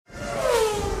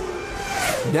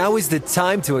Now is the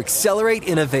time to accelerate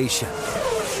innovation.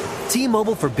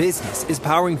 T-Mobile for Business is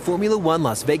powering Formula One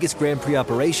Las Vegas Grand Prix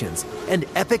operations and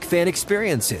epic fan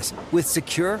experiences with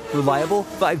secure, reliable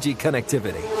 5G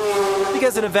connectivity.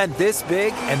 Because an event this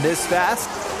big and this fast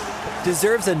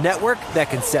deserves a network that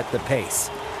can set the pace.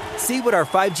 See what our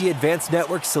 5G advanced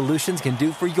network solutions can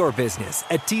do for your business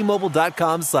at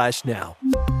T-Mobile.com/now.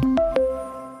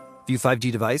 View 5G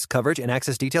device coverage and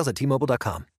access details at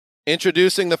T-Mobile.com.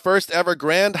 Introducing the first ever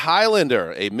Grand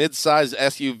Highlander, a mid-sized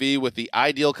SUV with the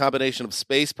ideal combination of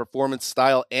space, performance,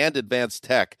 style, and advanced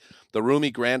tech. The roomy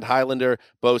Grand Highlander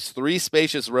boasts 3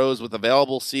 spacious rows with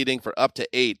available seating for up to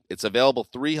 8. Its available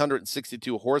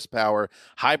 362 horsepower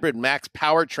hybrid max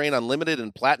powertrain unlimited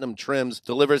and platinum trims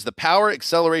delivers the power,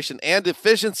 acceleration, and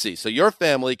efficiency so your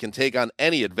family can take on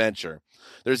any adventure.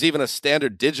 There's even a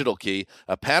standard digital key,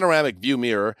 a panoramic view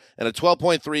mirror, and a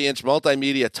 12.3-inch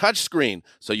multimedia touchscreen,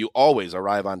 so you always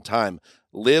arrive on time.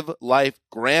 Live life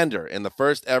grander in the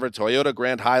first ever Toyota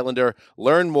Grand Highlander.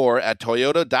 Learn more at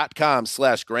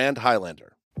toyota.com/Grand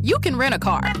Highlander. You can rent a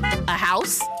car, a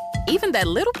house, even that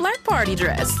little black party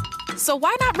dress. So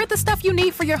why not rent the stuff you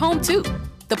need for your home, too?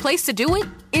 The place to do it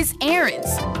is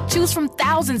Aaron's. Choose from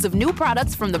thousands of new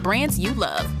products from the brands you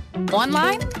love,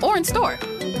 online or in store.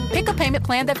 Pick a payment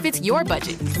plan that fits your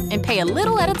budget and pay a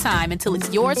little at a time until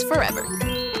it's yours forever.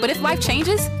 But if life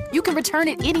changes, you can return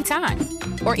it anytime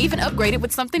or even upgrade it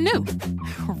with something new.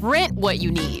 Rent what you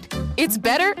need. It's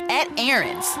better at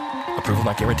Aaron's. Approval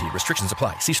not guaranteed. Restrictions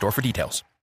apply. See store for details.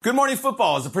 Good Morning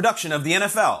Football is a production of the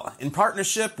NFL in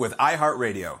partnership with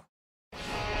iHeartRadio.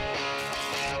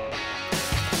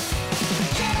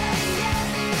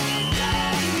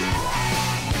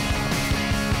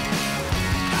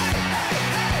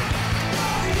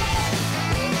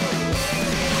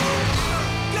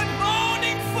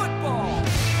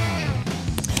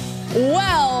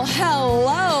 Well,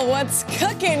 hello. What's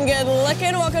cooking? Good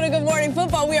looking. Welcome to Good Morning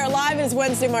Football. We are live. It is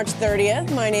Wednesday, March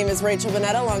 30th. My name is Rachel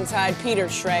Bonnetta alongside Peter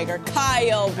Schrager,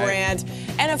 Kyle Brandt,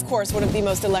 and of course, one of the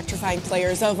most electrifying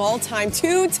players of all time,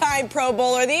 2-time Pro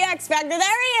Bowler, the X Factor. There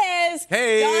he is.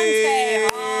 Hey. Dante.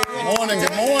 Good morning.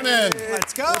 Good morning.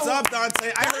 Let's go. What's up,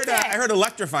 Dante? I heard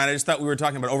electrifying. I just thought we were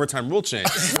talking about overtime rule change.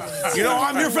 You know,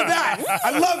 I'm here for that.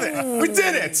 I love it. We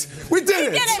did it. We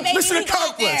did it. Mission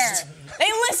accomplished. They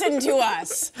listened to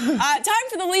us. Time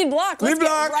for the lead block. Let's get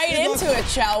right into it,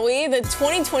 shall we? The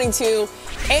 2022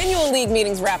 annual league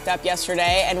meetings wrapped up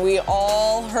yesterday, and we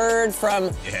all heard from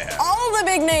all the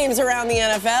big names around the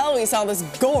NFL. We saw this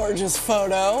gorgeous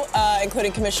photo,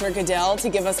 including Commissioner Goodell, to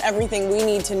give us everything we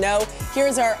need to know.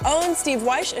 Here's our own Steve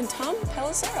Wyche and Tom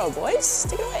Pelissero. Boys,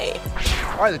 take it away.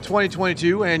 All right, the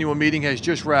 2022 annual meeting has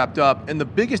just wrapped up, and the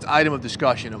biggest item of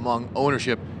discussion among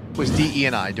ownership was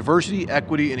DE&I, diversity,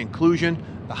 equity, and inclusion,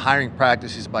 the hiring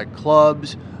practices by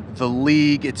clubs, the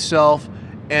league itself.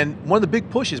 And one of the big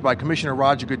pushes by Commissioner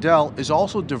Roger Goodell is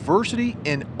also diversity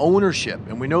in ownership.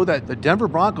 And we know that the Denver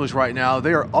Broncos right now,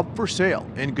 they are up for sale.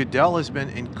 And Goodell has been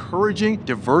encouraging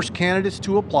diverse candidates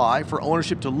to apply for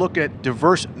ownership to look at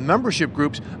diverse membership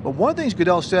groups. But one of the things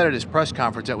Goodell said at his press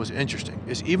conference that was interesting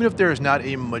is even if there is not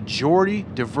a majority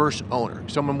diverse owner,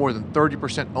 someone more than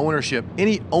 30% ownership,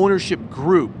 any ownership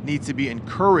group needs to be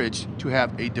encouraged to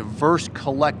have a diverse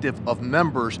collective of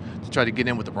members to try to get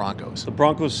in with the Broncos. The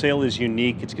Broncos sale is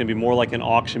unique. It's going to be more like an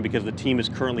auction because the team is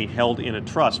currently held in a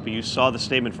trust. But you saw the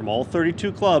statement from all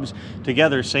 32 clubs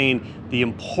together saying the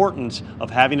importance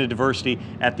of having a diversity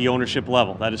at the ownership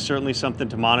level. That is certainly something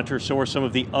to monitor. So are some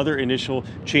of the other initial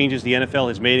changes the NFL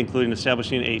has made, including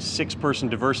establishing a 6-person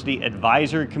diversity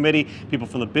advisory committee, people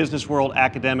from the business world,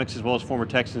 academics, as well as former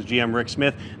Texans GM Rick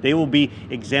Smith. They will be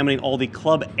examining all the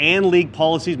club and league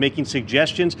policies, making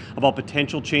suggestions about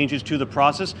potential changes to the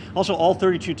process. Also, all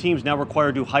 32 teams now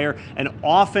required to hire an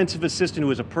offensive assistant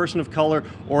who is a person of color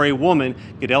or a woman.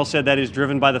 Goodell said that is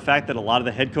driven by the fact that a lot of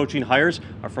the head coaching hires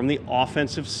are from the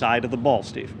offensive side of the ball,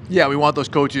 Steve. Yeah, we want those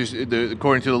coaches,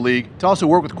 according to the league, to also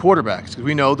work with quarterbacks because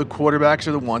we know the quarterbacks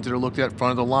are the ones that are looked at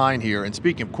front of the line here. And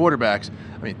speaking of quarterbacks,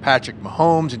 I mean, Patrick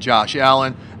Mahomes and Josh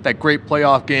Allen, that great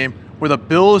playoff game where the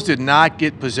Bills did not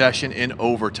get possession in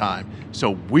overtime.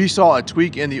 So we saw a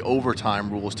tweak in the overtime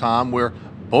rules, Tom, where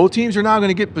both teams are now going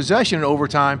to get possession in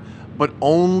overtime, but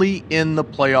only in the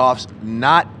playoffs,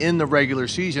 not in the regular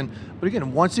season. But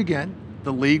again, once again,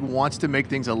 the league wants to make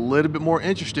things a little bit more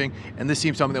interesting, and this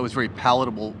seems something that was very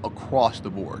palatable across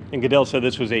the board. And Goodell said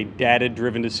this was a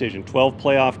data-driven decision. 12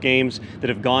 playoff games that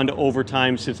have gone to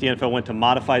overtime since the NFL went to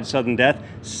modified sudden death.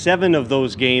 7 of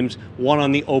those games won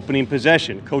on the opening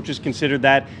possession. Coaches considered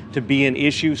that to be an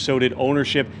issue, so did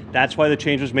ownership. That's why the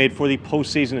change was made for the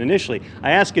postseason initially.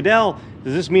 I asked Goodell,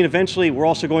 Does this mean eventually we're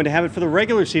also going to have it for the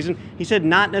regular season? He said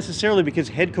not necessarily, because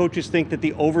head coaches think that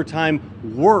the overtime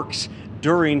works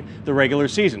during the regular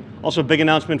season. Also, big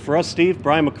announcement for us, Steve.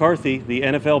 Brian McCarthy, the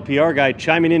NFL PR guy,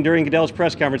 chiming in during Goodell's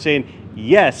press conference saying,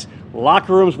 yes,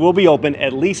 locker rooms will be open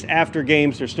at least after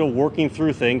games. They're still working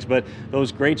through things, but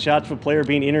those great shots of a player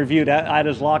being interviewed at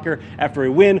his locker after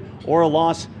a win or a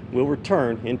loss will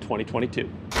return in 2022.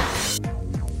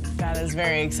 That is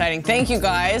very exciting. Thank you,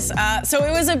 guys. So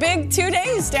it was a big 2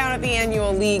 days down at the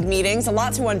annual league meetings. A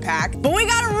lot to unpack. But we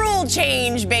got a rule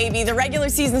change, baby. The regular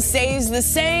season stays the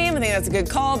same. I think that's a good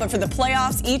call. But for the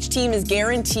playoffs, each team is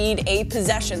guaranteed a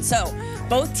possession. So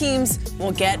both teams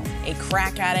will get a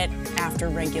crack at it after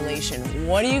regulation.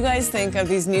 What do you guys think of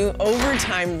these new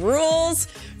overtime rules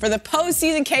for the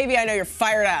postseason? KB, I know you're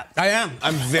fired up. I am.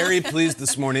 I'm very pleased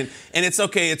this morning. And it's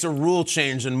okay. It's a rule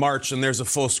change in March, and there's a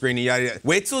full screen. Yada.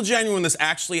 Wait till January when this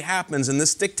actually happens, and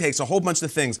this dictates a whole bunch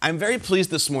of things. I'm very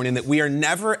pleased this morning that we are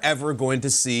never, ever going to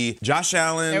see Josh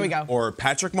Allen or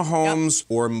Patrick Mahomes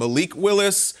or Malik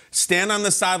Willis stand on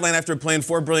the sideline after playing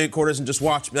 4 brilliant quarters and just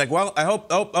watch. Be like, well,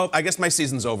 I guess my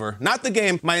season's over. Not the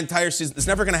game, my entire season. It's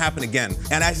never going to happen again.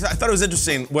 And I thought it was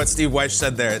interesting what Steve Wyche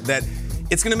said there, that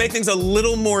it's going to make things a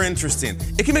little more interesting.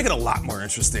 It can make it a lot more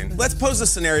interesting. Let's pose a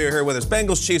scenario here where there's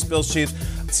Bengals, Chiefs, Bills, Chiefs.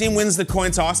 Team wins the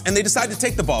coin toss, and they decide to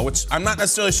take the ball, which I'm not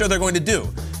necessarily sure they're going to do.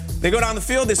 They go down the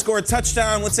field, they score a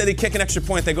touchdown. Let's say they kick an extra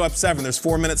point, they go up 7. There's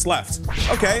 4 minutes left.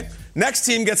 Okay, next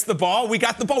team gets the ball. We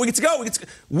got the ball. We get to go.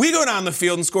 We go down the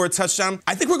field and score a touchdown.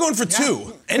 I think we're going for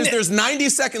 2. Because there's 90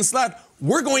 seconds left.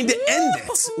 We're going to end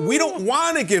it. We don't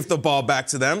want to give the ball back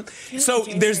to them. So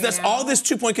there's all this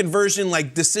 2-point conversion,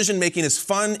 like decision-making is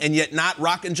fun and yet not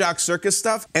rock and jock circus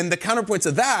stuff. And the counterpoint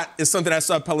to that is something I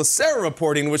saw Pelissero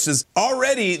reporting, which is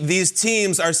already these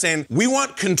teams are saying, we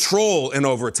want control in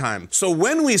overtime. So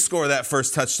when we score that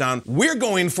first touchdown, we're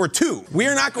going for 2. We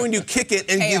are not going to kick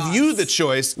it and give you the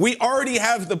choice. We already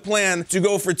have the plan to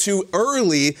go for 2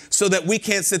 early so that we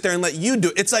can't sit there and let you do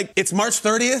it. It's like, it's March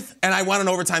 30th, and I want an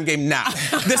overtime game now.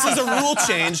 This is a rule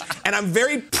change, and I'm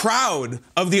very proud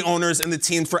of the owners and the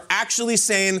team for actually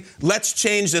saying, let's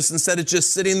change this instead of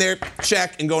just sitting there,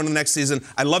 check, and going to the next season.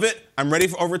 I love it. I'm ready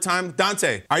for overtime.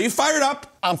 Dante, are you fired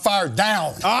up? I'm fired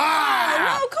down. No,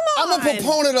 come on. I'm a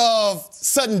proponent of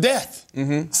sudden death.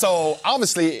 So,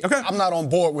 obviously, I'm not on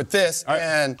board with this. Right.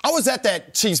 And I was at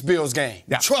that Chiefs-Bills game.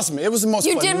 Yeah. Trust me, it was the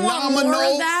most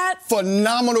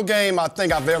phenomenal game I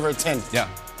think I've ever attended. Yeah.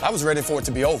 I was ready for it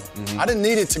to be over. I didn't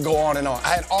need it to go on and on. I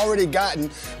had already gotten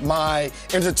my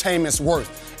entertainment's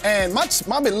worth. And my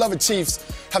beloved Chiefs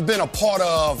have been a part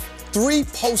of 3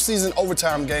 postseason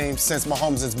overtime games since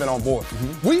Mahomes has been on board.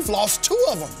 We've lost 2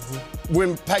 of them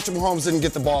when Patrick Mahomes didn't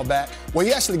get the ball back. Well,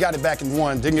 he actually got it back in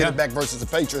 1, didn't get it back versus the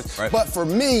Patriots. Right. But for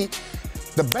me,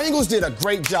 the Bengals did a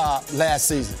great job last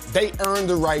season. They earned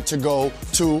the right to go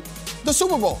to the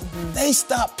Super Bowl. They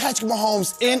stopped Patrick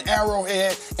Mahomes in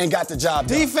Arrowhead and got the job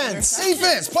done. Defense.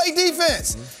 Play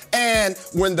defense. And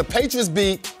when the Patriots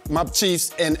beat my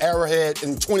Chiefs in Arrowhead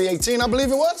in 2018, I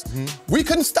believe it was, we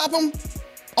couldn't stop them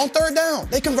on 3rd down.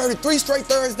 They converted 3 straight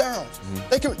 3rd downs.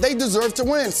 They deserve to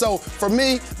win. So for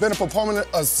me, being a proponent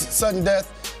of sudden death,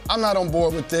 I'm not on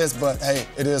board with this, but hey,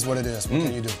 it is what it is. What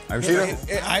can you do? I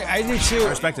do too. I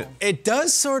respect it. It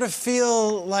does sort of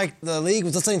feel like the league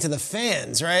was listening to the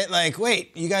fans, right? Like,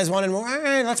 wait, you guys wanted more? All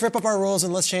right, let's rip up our rules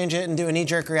and let's change it and do a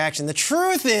knee-jerk reaction. The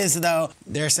truth is, though,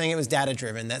 they're saying it was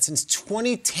data-driven. That since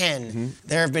 2010,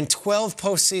 there have been 12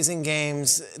 postseason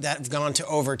games that have gone to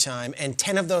overtime, and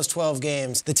 10 of those 12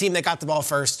 games, the team that got the ball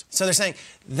first. So they're saying,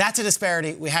 that's a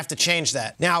disparity. We have to change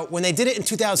that. Now, when they did it in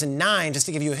 2009, just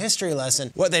to give you a history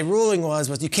lesson, what they ruling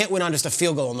was you can't win on just a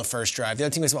field goal on the first drive. The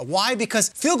other team was about why? Because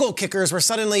field goal kickers were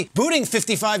suddenly booting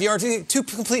 55 yards, 2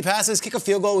 complete passes, kick a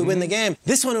field goal, we win the game.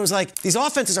 This one, it was like, these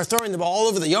offenses are throwing the ball all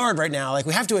over the yard right now. Like,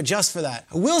 we have to adjust for that.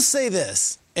 I will say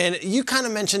this. And you kind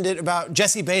of mentioned it about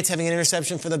Jesse Bates having an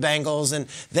interception for the Bengals, and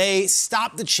they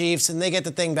stop the Chiefs, and they get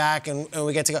the thing back, and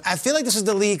we get to go. I feel like this is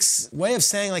the league's way of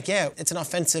saying, like, yeah, it's an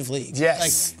offensive league.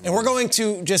 Yes. And we're going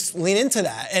to just lean into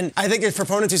that. And I think there's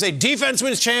proponents who say defense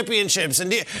wins championships,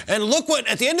 and look what,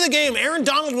 at the end of the game, Aaron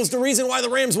Donald was the reason why the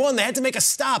Rams won. They had to make a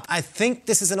stop. I think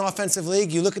this is an offensive league.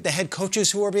 You look at the head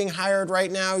coaches who are being hired right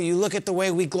now. You look at the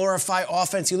way we glorify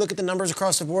offense. You look at the numbers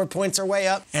across the board. Points are way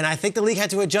up. And I think the league had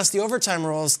to adjust the overtime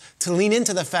rules to lean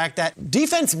into the fact that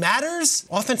defense matters,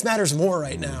 offense matters more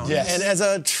right now. Yes. And as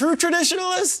a true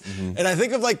traditionalist, and I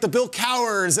think of like the Bill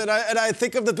Cowhers, and I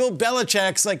think of the Bill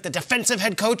Belichick's, like the defensive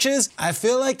head coaches, I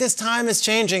feel like this time is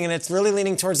changing and it's really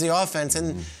leaning towards the offense.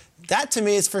 And That to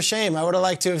me is for shame. I would have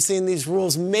liked to have seen these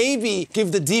rules maybe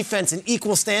give the defense an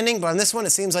equal standing, but on this one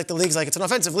it seems like the league's like, it's an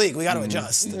offensive league, we got to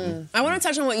adjust. I want to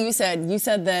touch on what you said. You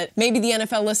said that maybe the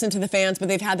NFL listened to the fans, but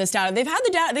they've had this data. They've had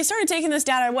the data. They started taking this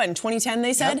data, in 2010,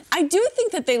 they said? Yep. I do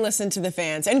think that they listened to the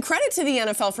fans, and credit to the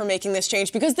NFL for making this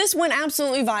change, because this went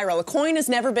absolutely viral. A coin has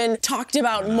never been talked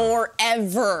about more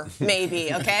ever,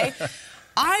 maybe, okay?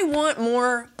 I want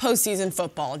more postseason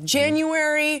football.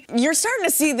 January, you're starting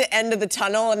to see the end of the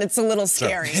tunnel, and it's a little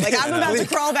scary. Like, I'm about to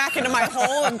crawl back into my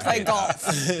hole and play golf.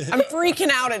 I'm freaking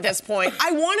out at this point.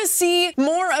 I want to see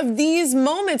more of these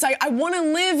moments. I want to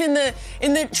live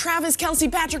in the Travis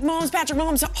Kelce, Patrick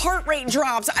Mahomes heart rate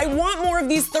drops. I want more of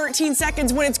these 13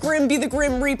 seconds when it's Grim be the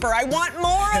Grim Reaper. I want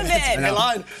more of it.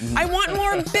 I want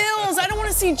more Bills. I don't want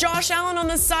to see Josh Allen on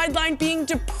the sideline being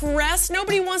depressed.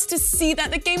 Nobody wants to see that.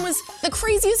 The game was the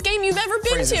craziest game you've ever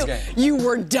been to. You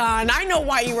were done. I know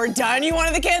why you were done. You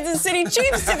wanted the Kansas City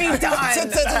Chiefs to be done.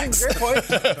 That's a great point.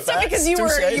 It's not because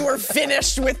you were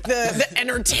finished with the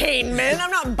entertainment.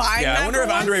 I'm not buying that. I wonder if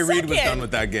Andre Reed was done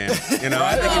with that game. You know,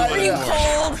 I think were you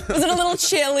cold? Was it a little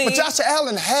chilly? But Josh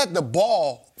Allen had the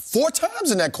ball 4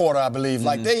 times in that quarter, I believe.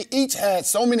 Like, they each had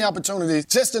so many opportunities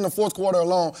just in the fourth quarter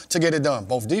alone to get it done,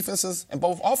 both defenses and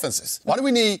both offenses. Why do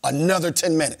we need another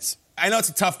 10 minutes? I know it's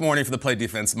a tough morning for the play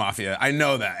defense mafia. I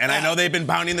know that. And I know they've been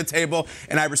pounding the table,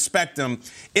 and I respect them.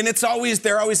 And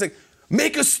they're always like,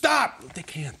 make a stop. They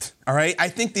can't, all right? I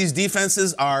think these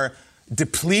defenses are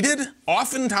depleted.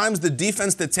 Oftentimes, the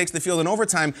defense that takes the field in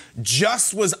overtime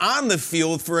just was on the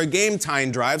field for a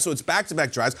game-tying drive, so it's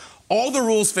back-to-back drives. All the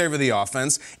rules favor the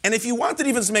offense. And if you want the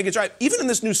defense to make a drive, even in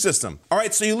this new system, all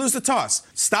right, so you lose the toss.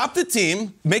 Stop the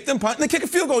team, make them punt, and then kick a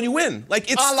field goal, and you win.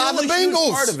 Like, it's still a huge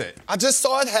part of it. I just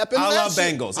saw it happen last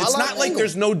year. Bengals. It's not like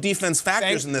there's no defense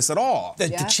factors in this at all.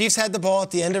 The Chiefs had the ball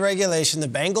at the end of regulation. The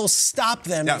Bengals stopped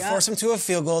them, force them to a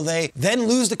field goal. They then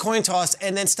lose the coin toss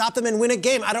and then stop them and win a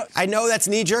game. I know that's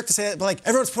knee-jerk to say that, but like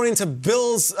everyone's pointing to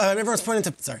Bills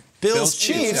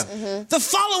Chiefs. The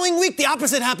following week, the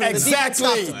opposite happened.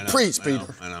 Exactly. Preach,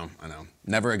 Peter. I know.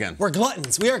 Never again. We're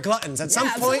gluttons. We are gluttons. At some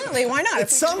point. Absolutely. Why not? At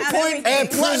some point,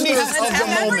 prisoners of the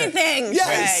moment. Everything.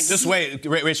 Yes. Just wait,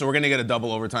 Rachel. We're gonna get a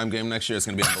double overtime game next year. It's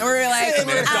gonna be we're like a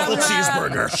double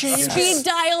cheeseburger. Speed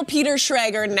dial Peter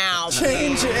Schrager now.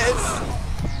 Change it.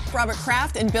 Robert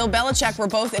Kraft and Bill Belichick were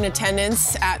both in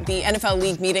attendance at the NFL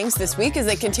League meetings this week as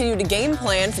they continue to game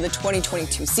plan for the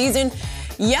 2022 season.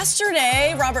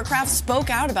 Yesterday, Robert Kraft spoke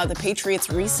out about the Patriots'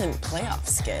 recent playoff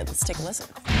skid. Let's take a listen.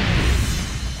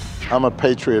 I'm a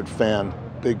Patriot fan,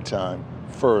 big time,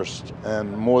 first.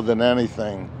 And more than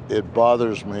anything, it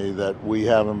bothers me that we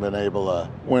haven't been able to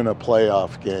win a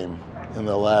playoff game in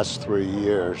the last 3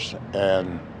 years.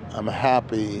 And I'm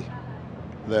happy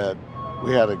that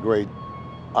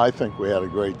I think we had a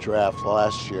great draft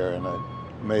last year, and it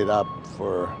made up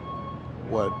for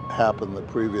what happened the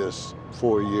previous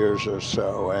 4 years or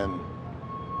so. And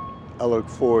I look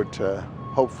forward to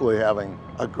hopefully having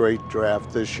a great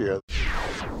draft this year.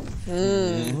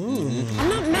 I'm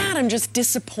not mad, I'm just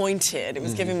disappointed. It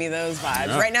was giving me those vibes.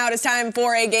 Yeah. Right now it is time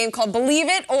for a game called Believe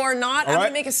It or Not. I'm going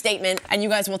to make a statement, and you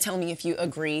guys will tell me if you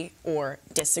agree or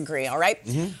disagree, all right?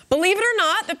 Believe it or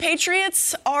not, the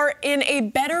Patriots are in a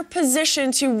better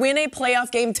position to win a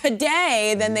playoff game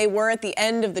today than they were at the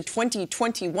end of the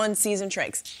 2021 season.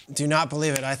 Triggs. Do not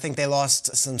believe it. I think they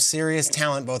lost some serious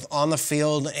talent both on the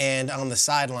field and on the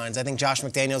sidelines. I think Josh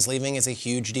McDaniels leaving is a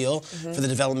huge deal for the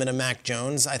development of Mac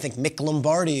Jones. I think Mick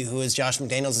Lombardi, who is Josh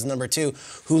McDaniels' number 2,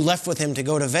 who left with him to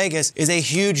go to Vegas, is a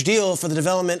huge deal for the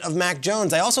development of Mac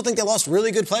Jones. I also think they lost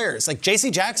really good players. Like J.C.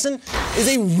 Jackson is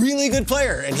a really good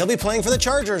player, and he'll be playing for the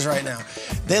Chargers right now.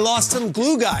 They lost some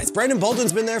glue guys. Brandon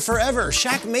Bolden's been there forever.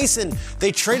 Shaq Mason,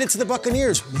 they traded to the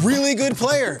Buccaneers. Really good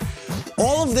player.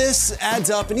 All of this adds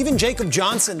up, and even Jacob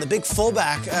Johnson, the big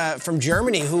fullback from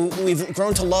Germany, who we've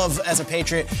grown to love as a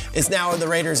Patriot, is now in the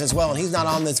Raiders as well, and he's not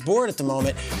on this board at the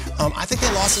moment. I think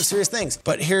they lost some serious things,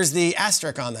 but here's the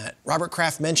asterisk on that. Robert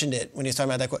Kraft mentioned it when he was talking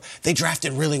about that quote. They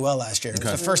drafted really well last year. It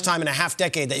was the first time in a half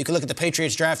decade that you could look at the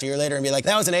Patriots draft a year later and be like,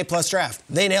 that was an A+ draft.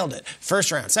 They nailed it.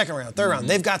 First round, second round, third round.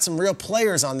 They've got some real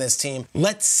players on this team.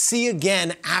 Let's see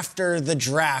again after the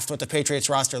draft what the Patriots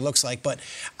roster looks like, but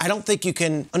I don't think you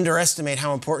can underestimate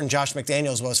how important Josh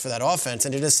McDaniels was for that offense,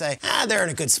 and to just say, they're in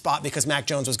a good spot because Mac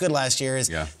Jones was good last year is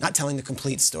not telling the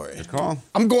complete story. Good call.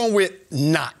 I'm going with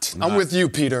not. I'm with you,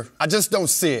 Peter. I just don't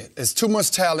see it. It's too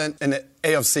much talent in the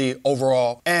AFC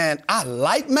overall, and I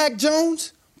like Mac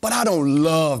Jones, but I don't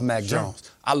love Mac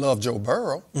Jones. I love Joe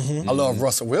Burrow. I love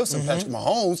Russell Wilson, Patrick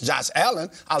Mahomes, Josh Allen.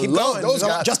 I love those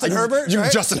guys. Justin Herbert,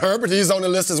 Justin Herbert, he's on the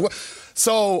list as well.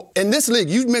 So in this league,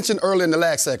 you mentioned earlier in the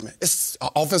last segment, it's an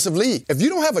offensive league. If you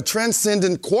don't have a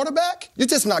transcendent quarterback, you're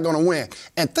just not going to win.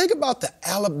 And think about the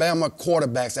Alabama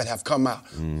quarterbacks that have come out.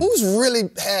 Who's really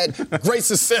had great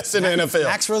success in the NFL?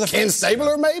 Max Rutherford. Ken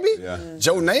Stabler, maybe? Yeah.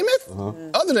 Joe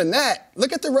Namath? Other than that,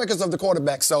 look at the records of the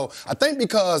quarterbacks. So I think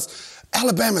because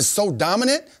Alabama is so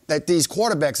dominant that these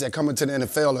quarterbacks that come into the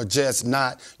NFL are just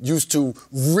not used to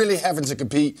really having to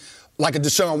compete like a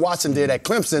Deshaun Watson did at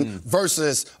Clemson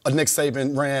versus a Nick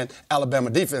Saban ran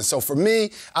Alabama defense. So for me,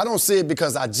 I don't see it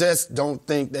because I just don't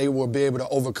think they will be able to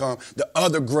overcome the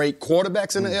other great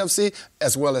quarterbacks in the AFC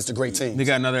as well as the great teams. They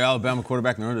got another Alabama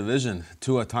quarterback in their division,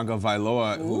 Tua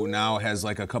Tagovailoa, who now has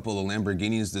like a couple of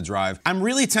Lamborghinis to drive. I'm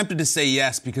really tempted to say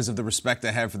yes because of the respect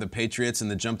I have for the Patriots and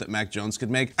the jump that Mac Jones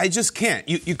could make. I just can't.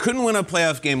 You couldn't win a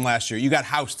playoff game last year. You got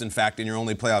housed, in fact, in your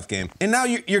only playoff game. And now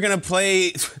you're going to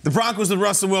play the Broncos with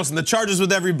Russell Wilson, the Chargers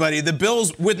with everybody, the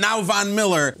Bills with now Von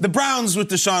Miller, the Browns with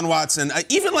Deshaun Watson,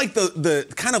 even like the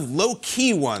kind of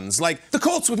low-key ones, like the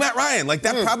Colts with Matt Ryan. Like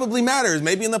that probably matters,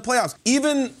 maybe in the playoffs.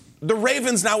 Even the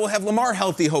Ravens now will have Lamar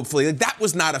healthy, hopefully. Like, that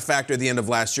was not a factor at the end of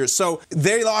last year. So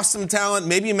they lost some talent.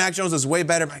 Maybe Mac Jones is way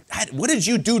better. What did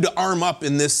you do to arm up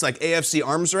in this like AFC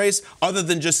arms race other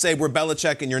than just say we're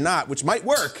Belichick and you're not, which might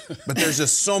work, but there's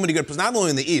just so many good players, not only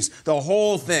in the East, the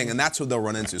whole thing, and that's what they'll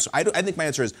run into. So I think my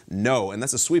answer is no, and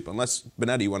that's a sweep, unless,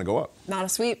 Benetti, you want to go up. Not a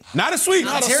sweep. Not a sweep.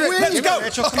 Not a sweep. Let's go.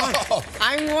 Rachel, come on.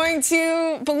 I'm going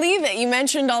to believe it. You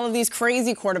mentioned all of these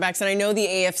crazy quarterbacks, and I know the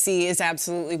AFC is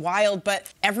absolutely wild,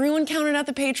 but everyone counted out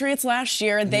the Patriots last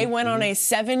year. They went on a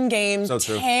 7-game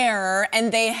tear, and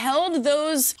they held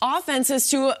those offenses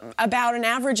to about an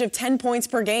average of 10 points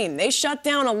per game. They shut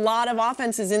down a lot of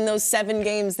offenses in those 7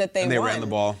 games that they won. And they ran the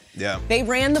ball. Yeah. They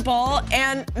ran the ball,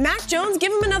 and Mac Jones,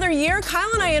 give him another year. Kyle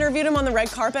and I interviewed him on the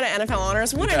red carpet at NFL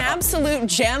Honors. What an absolute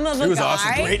gem of a guy. He was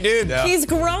awesome. Great dude. Yeah. He's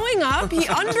growing up. He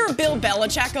under Bill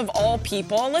Belichick of all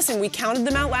people. Listen, we counted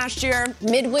them out last year.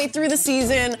 Midway through the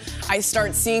season, I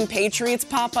start seeing Patriots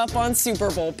pop up on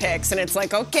Super Bowl picks, and it's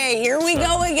like, okay, here we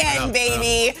go again,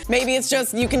 baby. Maybe it's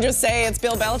just, you can just say it's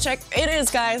Bill Belichick. It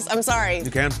is, guys. I'm sorry. You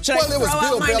can. Should well, it was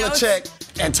Bill Belichick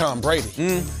and Tom Brady.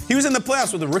 He was in the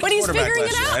playoffs with a rookie quarterback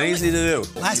last year. Not easy to do.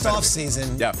 Last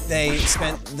offseason, they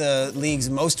spent the league's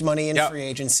most money in free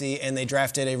agency, and they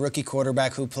drafted a rookie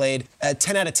quarterback who played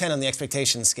 10 out of 10 on the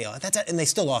expectation scale. And they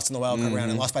still lost in the wild card round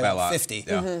and lost by about 50.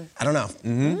 I don't know.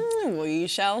 We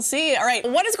shall see. All right,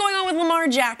 what is going on with Lamar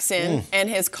Jackson and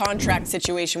his contract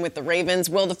situation with the Ravens?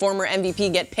 Will the former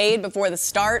MVP get paid before the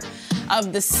start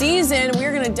of the season?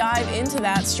 We're going to dive into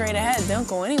that straight ahead. Don't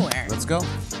go anywhere. Let's go.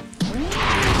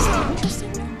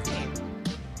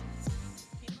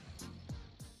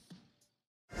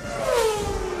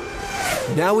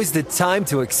 Now is the time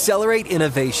to accelerate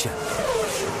innovation.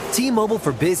 T-Mobile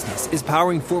for Business is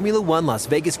powering Formula One Las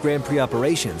Vegas Grand Prix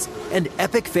operations and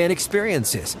epic fan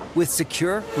experiences with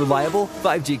secure, reliable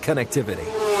 5G connectivity.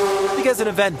 Because an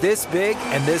event this big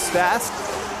and this fast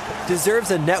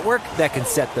deserves a network that can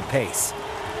set the pace.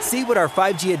 See what our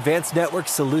 5G advanced network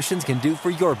solutions can do for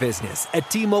your business at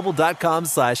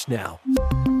T-Mobile.com/now.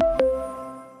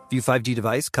 View 5G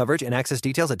device coverage and access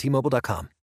details at T-Mobile.com.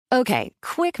 Okay,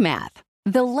 quick math.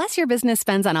 The less your business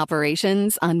spends on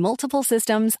operations, on multiple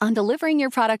systems, on delivering your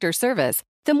product or service,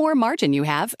 the more margin you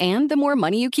have and the more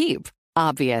money you keep.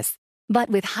 Obvious. But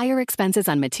with higher expenses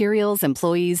on materials,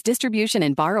 employees, distribution,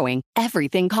 and borrowing,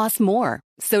 everything costs more.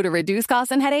 So to reduce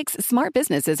costs and headaches, smart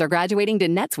businesses are graduating to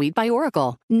NetSuite by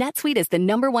Oracle. NetSuite is the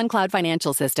 #1 cloud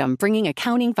financial system, bringing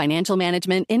accounting, financial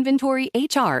management, inventory,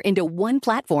 HR into one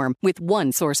platform with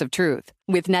one source of truth.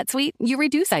 With NetSuite, you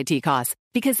reduce IT costs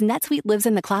because NetSuite lives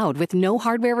in the cloud with no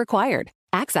hardware required,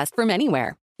 accessed from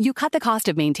anywhere. You cut the cost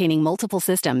of maintaining multiple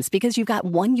systems because you've got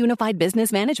one unified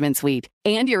business management suite.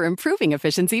 And you're improving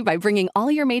efficiency by bringing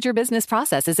all your major business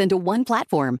processes into one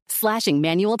platform, slashing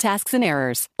manual tasks and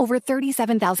errors. Over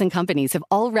 37,000 companies have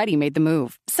already made the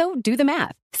move. So do the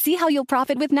math. See how you'll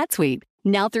profit with NetSuite.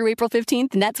 Now through April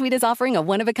 15th, NetSuite is offering a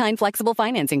one-of-a-kind flexible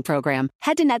financing program.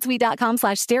 Head to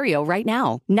netsuite.com/stereo right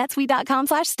now.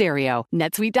 netsuite.com/stereo.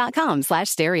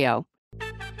 netsuite.com/stereo.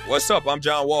 What's up? I'm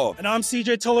John Wall. And I'm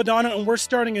CJ Toledano, and we're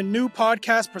starting a new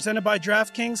podcast presented by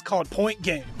DraftKings called Point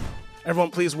Game.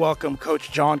 Everyone, please welcome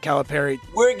Coach John Calipari.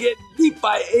 We're getting beat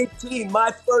by 18.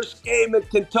 My first game in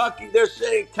Kentucky, they're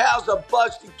saying Cal's a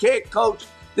bust. He can't coach.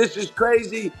 This is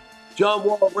crazy. John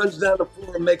Wall runs down the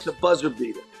floor and makes a buzzer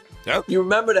beater. Yep. You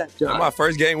remember that, John? That's my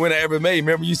first game winner I ever made.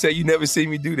 Remember you said you never see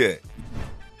me do that.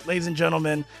 Ladies and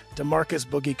gentlemen, DeMarcus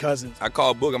Boogie Cousins. I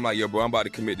called Boog. I'm like, yo, bro, I'm about to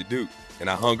commit to Duke. And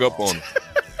I hung up on him.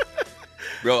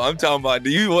 Bro, I'm talking about, do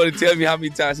you want to tell me how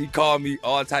many times he called me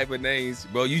all type of names?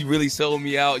 Bro, you really sold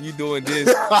me out. You doing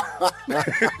this.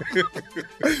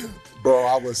 Bro,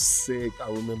 I was sick.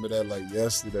 I remember that like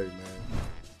yesterday, man.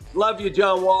 Love you,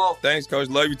 John Wall. Thanks, Coach.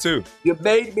 Love you, too. You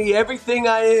made me everything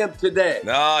I am today.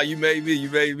 Nah, you made me. You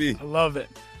made me. I love it.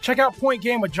 Check out Point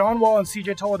Game with John Wall and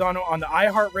CJ Toledano on the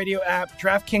iHeartRadio app,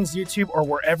 DraftKings YouTube, or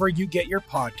wherever you get your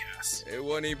podcasts. It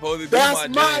wasn't even supposed to be That's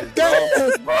my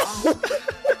game, bro.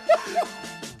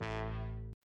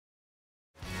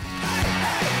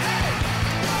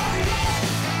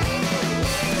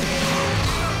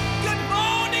 Good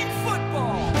morning,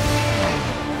 football.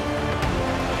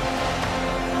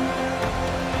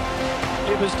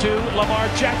 It was to Lamar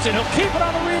Jackson. He'll keep it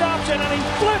on the read option, and he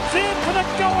flips in for the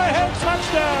go-ahead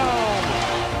touchdown.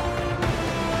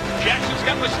 Jackson's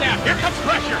got the snap. Here comes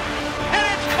pressure. And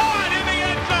it's caught in the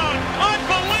end zone.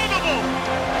 Unbelievable.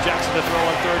 Jackson to throw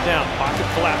on third down. Pocket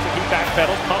collapsing. He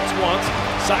backpedals, pumps once,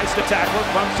 sides the tackler,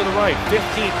 runs to the right. 15,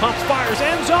 pumps, fires,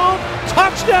 end zone.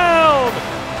 Touchdown.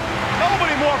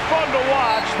 Nobody more fun to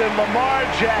watch than Lamar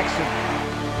Jackson.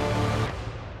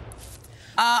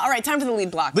 All right, time for the lead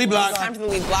block. Time for the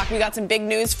lead block. We got some big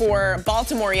news for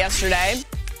Baltimore yesterday.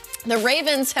 The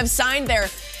Ravens have signed their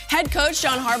head coach,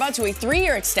 John Harbaugh, to a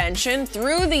 3-year extension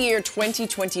through the year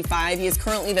 2025. He is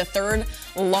currently the third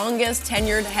longest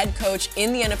tenured head coach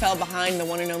in the NFL behind the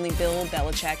one and only Bill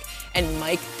Belichick and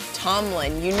Mike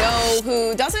Tomlin. You know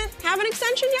who doesn't have an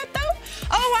extension yet, though?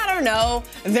 Oh, I don't know.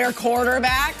 Their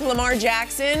quarterback, Lamar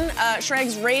Jackson.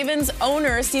 Schrags Ravens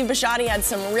owner Steve Bisciotti had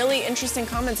some really interesting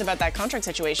comments about that contract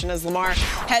situation as Lamar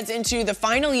heads into the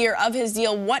final year of his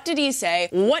deal. What did he say?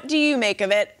 What do you make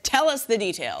of it? Tell us the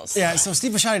details. Yeah, so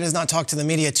Steve Bisciotti does not talk to the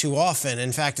media too often.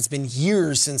 In fact, it's been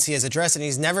years since he has addressed it.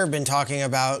 He's never been talking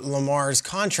about Lamar's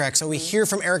contract. So we hear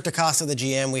from Eric DeCosta, the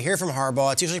GM. We hear from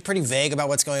Harbaugh. It's usually pretty vague about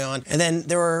what's going on. And then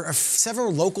there were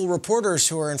several local reporters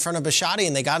who were in front of Bisciotti,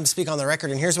 and they got him to speak on the record.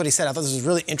 And here's what he said. I thought this was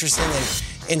really interesting and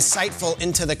insightful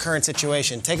into the current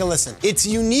situation. Take a listen. It's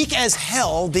unique as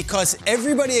hell because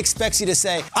everybody expects you to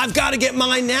say, I've got to get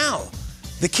mine now.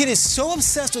 The kid is so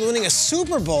obsessed with winning a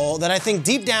Super Bowl that I think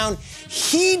deep down,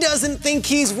 he doesn't think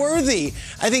he's worthy.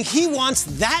 I think he wants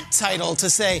that title to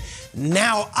say,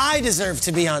 now I deserve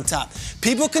to be on top.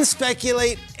 People can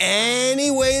speculate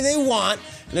any way they want.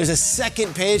 And there's a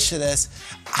second page to this.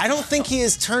 I don't think he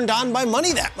is turned on by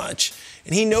money that much.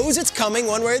 And he knows it's coming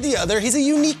one way or the other. He's a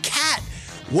unique cat.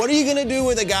 What are you going to do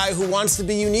with a guy who wants to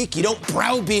be unique? You don't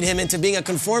browbeat him into being a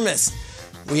conformist.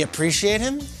 We appreciate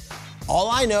him. All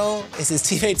I know is his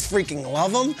teammates freaking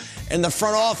love him, and the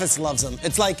front office loves him.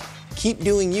 It's like, keep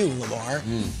doing you, Lamar.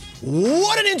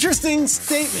 What an interesting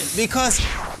statement, because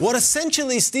what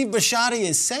essentially Steve Bisciotti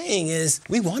is saying is,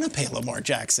 we want to pay Lamar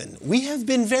Jackson. We have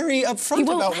been very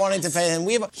upfront about wanting to pay him.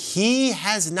 He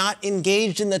has not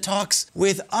engaged in the talks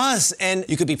with us, and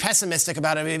you could be pessimistic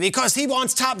about it because he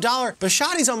wants top dollar.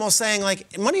 Bisciotti's almost saying,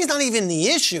 like, money is not even the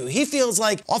issue. He feels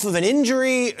like off of an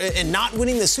injury and not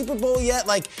winning the Super Bowl yet,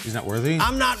 like, he's not worthy?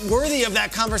 I'm not worthy of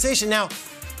that conversation. Now,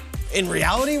 in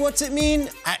reality, what's it mean?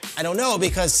 I don't know,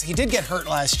 because he did get hurt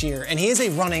last year, and he is a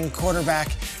running quarterback.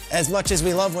 As much as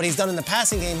we love what he's done in the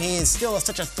passing game, he is still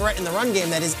such a threat in the run game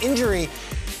that his injury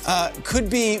could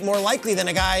be more likely than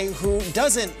a guy who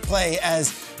doesn't play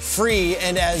as free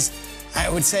and as, I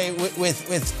would say,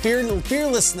 with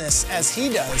fearlessness as he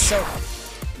does. So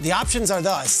the options are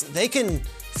thus. They can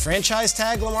franchise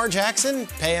tag Lamar Jackson,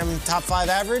 pay him top 5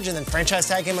 average, and then franchise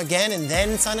tag him again and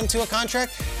then sign him to a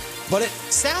contract. But it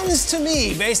sounds to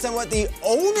me, based on what the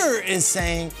owner is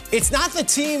saying, it's not the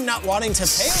team not wanting to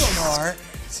pay Lamar.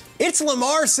 It's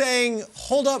Lamar saying,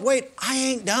 hold up, wait, I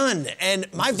ain't done. And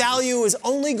my value is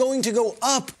only going to go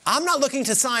up. I'm not looking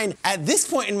to sign at this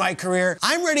point in my career.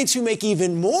 I'm ready to make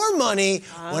even more money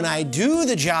when I do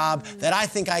the job that I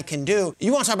think I can do.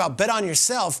 You want to talk about bet on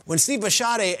yourself? When Steve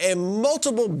Bisciotti, a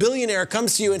multiple billionaire,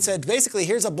 comes to you and said, basically,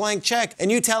 here's a blank check,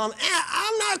 and you tell him,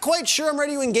 I'm not quite sure I'm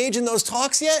ready to engage in those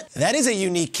talks yet, that is a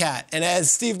unique cat. And as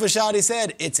Steve Bisciotti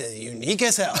said, it's a unique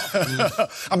as hell.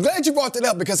 I'm glad you brought that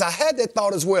up because I had that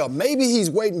thought as well. Maybe he's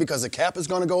waiting because the cap is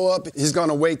going to go up. He's going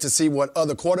to wait to see what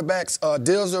other quarterbacks'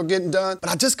 deals are getting done. But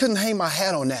I just couldn't hang my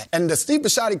hat on that. And the Steve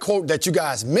Bisciotti quote that you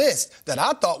guys missed that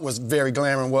I thought was very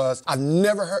glaring was, I've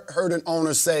never heard an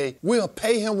owner say, we'll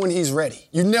pay him when he's ready.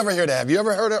 You never hear that. Have you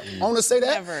ever heard an owner say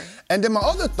that? Never. And then my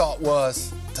other thought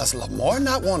was, does Lamar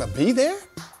not want to be there?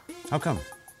 How come?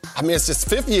 I mean, it's his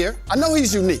 5th year. I know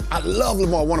he's unique. I love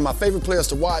Lamar, one of my favorite players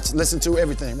to watch, listen to,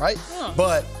 everything, right? Yeah.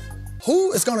 But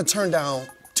who is going to turn down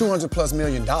 $200+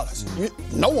 million?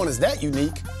 No one is that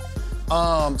unique.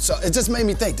 So it just made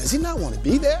me think, does he not want to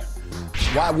be there?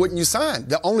 why wouldn't you sign?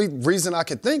 The only reason I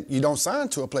could think you don't sign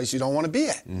to a place you don't want to be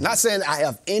at. Not saying I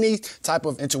have any type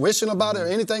of intuition about it or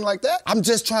anything like that. I'm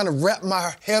just trying to wrap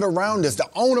my head around this. The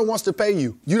owner wants to pay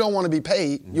you. You don't want to be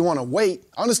paid. You want to wait.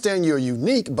 I understand you're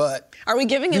unique, but... Are we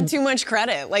giving him too much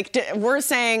credit? Like, we're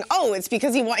saying, oh, it's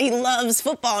because he loves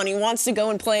football and he wants to go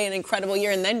and play an incredible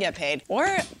year and then get paid. Or,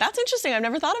 that's interesting. I've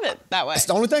never thought of it that way. It's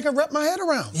the only thing I wrap my head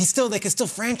around. They could still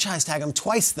franchise tag him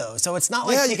twice, though. So it's not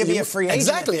like he could be a free agent.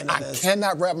 Exactly. I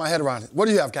cannot wrap my head around it. What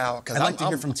do you have, Kyle? I'd like to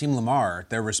hear from Team Lamar,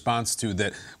 their response to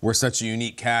that we're such a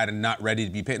unique cat and not ready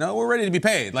to be paid. No, we're ready to be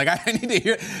paid. Like, I need to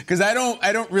hear, because I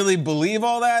don't really believe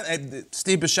all that.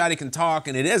 Steve Bisciotti can talk,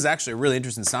 and it is actually a really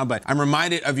interesting soundbite. I'm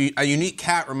reminded of a unique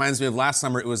cat reminds me of last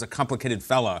summer. It was A Complicated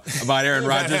Fella about Aaron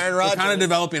Rodgers. We're kind of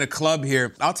developing a club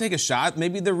here. I'll take a shot.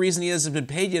 Maybe the reason he hasn't been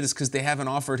paid yet is because they haven't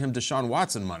offered him Deshaun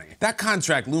Watson money. That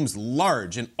contract looms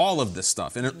large in all of this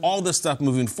stuff and in all this stuff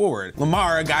moving forward.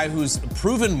 Lamar, a guy who's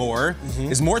proven more,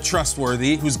 is more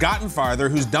trustworthy, who's gotten farther,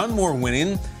 who's done more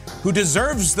winning, who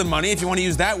deserves the money, if you want to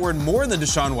use that word, more than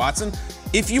Deshaun Watson.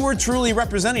 If you were truly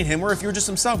representing him or if you were just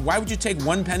himself, why would you take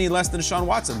 1 penny less than Deshaun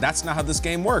Watson? That's not how this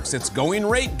game works. It's going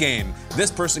rate game. This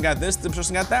person got this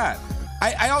person got that.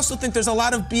 I also think there's a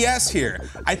lot of BS here.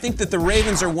 I think that the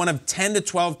Ravens are one of 10 to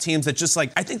 12 teams that just I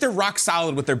think they're rock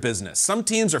solid with their business. Some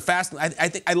teams are fast.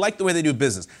 I like the way they do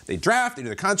business. They draft, they do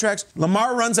the contracts.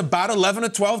 Lamar runs about 11 to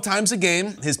 12 times a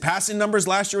game. His passing numbers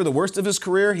last year were the worst of his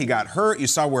career. He got hurt. You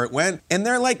saw where it went. And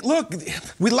they're like, look,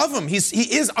 we love him. He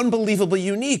is unbelievably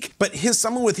unique. But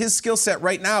someone with his skill set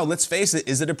right now, let's face it,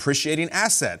 is an appreciating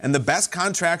asset. And the best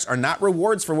contracts are not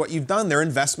rewards for what you've done. They're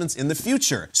investments in the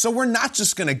future. So we're not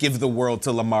just going to give the world to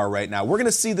Lamar right now. We're going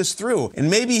to see this through. And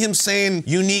maybe him saying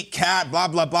unique cat, blah,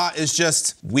 blah, blah, is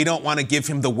just we don't want to give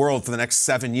him the world for the next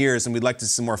 7 years and we'd like to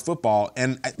see more football.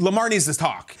 And Lamar needs to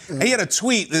talk. He had a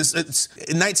tweet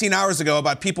 19 hours ago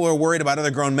about people who are worried about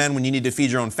other grown men when you need to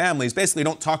feed your own families. Basically,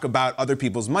 don't talk about other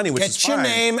people's money, which is fine. Get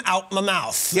your name out my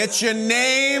mouth. Get your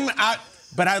name out.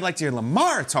 But I'd like to hear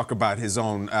Lamar talk about his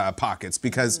own pockets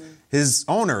because his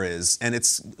owner is, and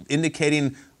it's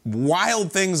indicating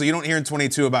wild things that you don't hear in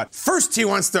 22 about. First, he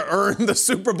wants to earn the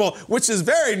Super Bowl, which is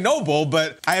very noble,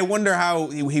 but I wonder how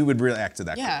he would react to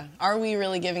that. Yeah, are we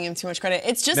really giving him too much credit?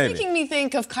 It's just making me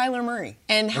think of Kyler Murray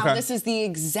and how this is the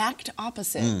exact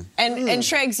opposite. And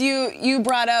Shregs, you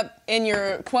brought up in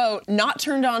your quote, not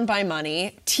turned on by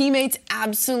money. Teammates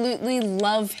absolutely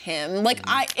love him.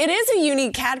 It is a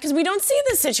unique cat because we don't see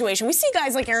this situation. We see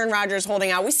guys like Aaron Rodgers holding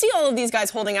out. We see all of these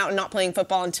guys holding out and not playing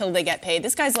football until they get paid.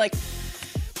 This guy's like,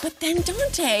 but then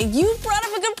Dante, you brought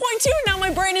up a good point too. Now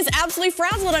my brain is absolutely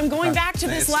frazzled. I'm going back to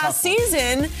this last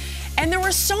season. And there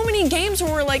were so many games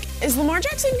where we're like, is Lamar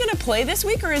Jackson going to play this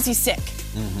week or is he sick?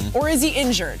 Or is he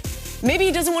injured? Maybe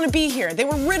he doesn't want to be here. They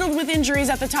were riddled with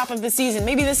injuries at the top of the season.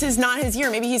 Maybe this is not his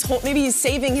year. Maybe he's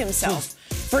saving himself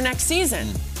for next season.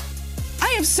 I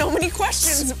have so many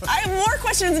questions. I have more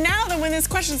questions now than when this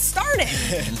question started.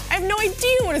 I have no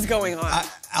idea what is going on.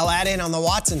 I'll add in on the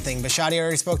Watson thing. Bisciotti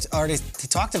already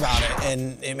talked about it,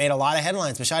 and it made a lot of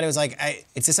headlines. Bisciotti was like,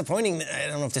 it's disappointing, I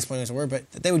don't know if disappointing is a word, but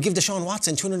that they would give Deshaun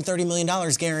Watson $230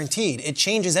 million guaranteed. It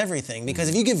changes everything, because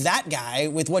if you give that guy,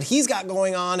 with what he's got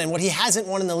going on and what he hasn't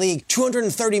won in the league,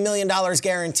 $230 million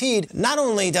guaranteed, not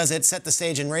only does it set the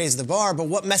stage and raise the bar, but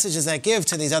what message does that give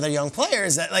to these other young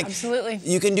players? That, absolutely.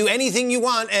 You can do anything you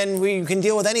want, and we can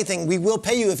deal with anything. We will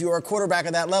pay you if you are a quarterback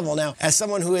at that level. Now, as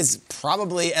someone who is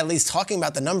probably at least talking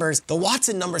about the numbers, the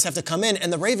Watson numbers have to come in,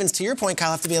 and the Ravens, to your point, Kyle,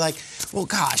 have to be like, well,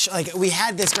 gosh, we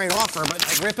had this great offer,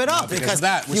 but rip it up, because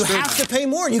you have to pay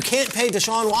more. You can't pay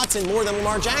Deshaun Watson more than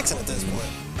Lamar Jackson at this point.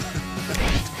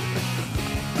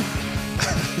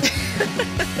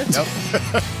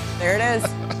 There it is.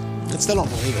 I still don't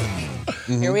believe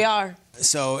it. Here we are.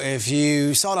 So if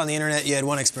you saw it on the internet, you had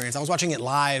one experience. I was watching it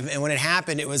live, and when it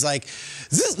happened, it was like,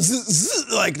 zzz, zzz,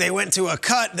 zzz, like they went to a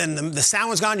cut, then the sound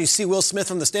was gone. You see Will Smith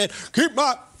from the stand, keep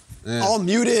up. All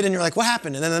muted, and you're like, what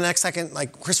happened? And then the next second,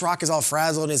 Chris Rock is all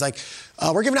frazzled, and he's like,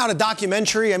 we're giving out a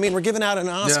documentary. I mean, we're giving out an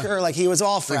Oscar. Yeah. He was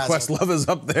all frazzled. Questlove is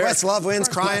up there. Questlove wins,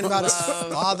 crying about his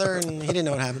father, and he didn't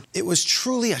know what happened. It was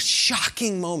truly a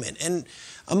shocking moment, and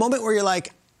a moment where you're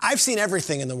like, I've seen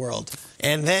everything in the world,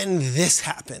 and then this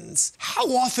happens. How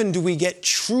often do we get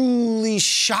truly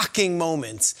shocking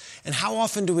moments, and how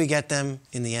often do we get them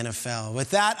in the NFL? With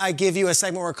that, I give you a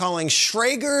segment we're calling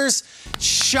Schrager's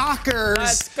Shockers.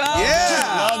 Let's go.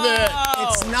 Yeah. Love it.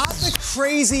 It's not the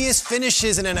craziest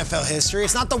finishes in NFL history.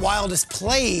 It's not the wildest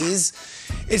plays.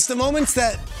 It's the moments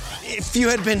that, if you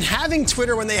had been having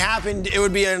Twitter when they happened, it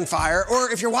would be on fire. Or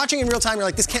if you're watching in real time, you're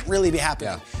like, this can't really be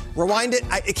happening. Yeah. Rewind it.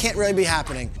 It can't really be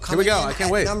happening. Here we go. I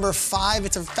can't wait. Number 5.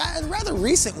 It's a rather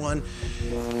recent one.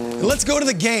 Let's go to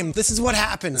the game. This is what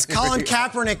happens. Colin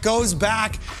Kaepernick goes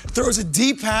back, throws a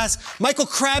deep pass. Michael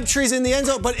Crabtree's in the end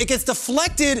zone, but it gets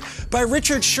deflected by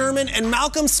Richard Sherman, and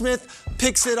Malcolm Smith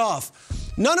picks it off.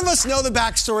 None of us know the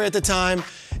backstory at the time.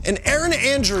 And Erin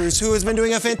Andrews, who has been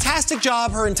doing a fantastic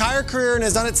job her entire career and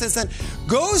has done it since then,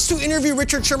 goes to interview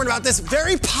Richard Sherman about this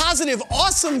very positive,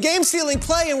 awesome game-stealing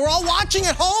play, and we're all watching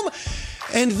at home.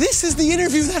 And this is the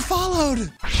interview that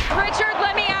followed. Richard,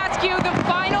 let me ask you the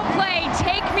final play.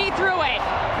 Take me through it.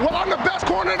 Well, I'm the best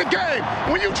corner in the game.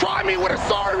 When you try me with a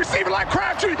sorry receiver like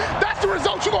Crabtree, that's the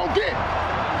result you're going to get.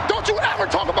 Don't you ever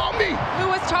talk about me. Who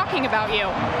was talking about you?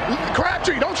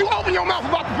 Crabtree, don't you open your mouth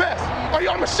about the best. Or I'm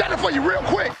going to shut it for you real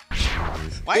quick.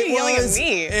 Why are you yelling at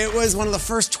me? It was one of the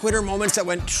first Twitter moments that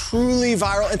went truly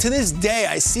viral. And to this day,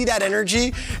 I see that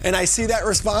energy and I see that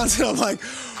response and I'm like,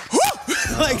 whoo!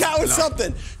 Like that was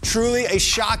something. Truly a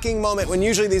shocking moment when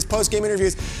usually these post-game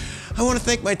interviews, I want to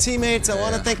thank my teammates, I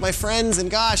want to thank my friends,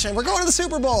 and gosh, and we're going to the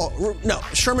Super Bowl. No,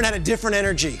 Sherman had a different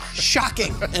energy.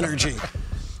 Shocking energy.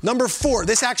 Number 4,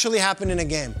 this actually happened in a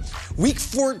game. Week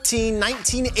 14,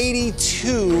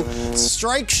 1982,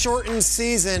 strike-shortened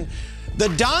season. The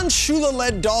Don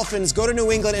Shula-led Dolphins go to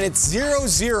New England, and it's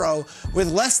 0-0 with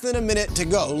less than a minute to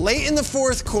go. Late in the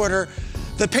fourth quarter,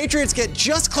 the Patriots get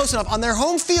just close enough on their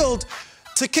home field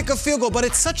to kick a field goal, but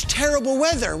it's such terrible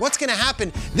weather. What's going to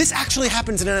happen? This actually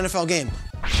happens in an NFL game.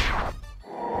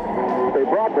 They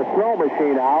brought the snow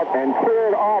machine out and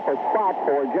cleared off a spot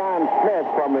for John Smith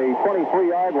from the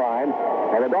 23-yard line,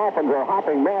 and the Dolphins are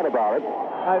hopping mad about it.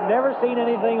 I've never seen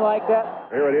anything like that.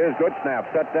 Here it is. Good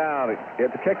snap. Set down.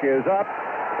 The kick is up.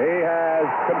 He has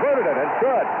converted it. It's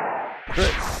good.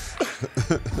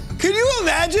 Can you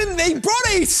imagine? They brought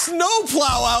a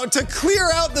snowplow out to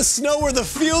clear out the snow where the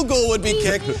field goal would be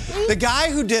kicked. The guy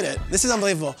who did it, this is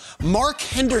unbelievable, Mark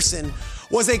Henderson,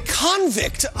 was a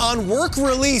convict on work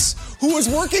release who was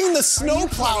working the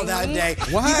snowplow that day.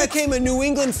 What? He became a New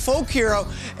England folk hero,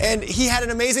 and he had an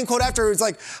amazing quote after. It was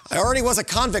like, I already was a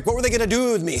convict. What were they going to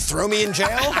do with me? Throw me in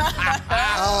jail?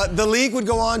 The league would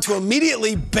go on to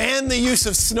immediately ban the use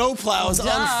of snowplows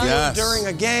on field during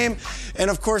a game. And,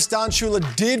 of course, Don Shula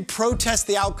did protest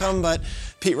the outcome, but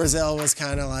Pete Rozelle was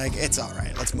kind of like, it's all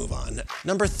right, let's move on.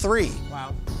 Number 3.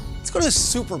 Wow. Let's go to the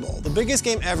Super Bowl, the biggest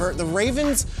game ever. The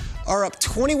Ravens are up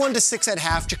 21-6 at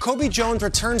half. Jacoby Jones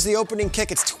returns the opening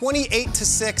kick. It's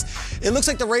 28-6. It looks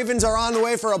like the Ravens are on the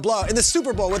way for a blowout. In the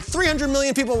Super Bowl, with 300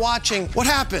 million people watching, what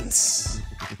happens?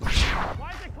 Why is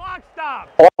the clock stop?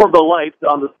 All of the lights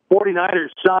on the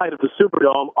 49ers side of the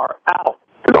Superdome are out.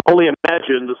 You can only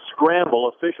imagine the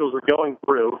scramble officials are going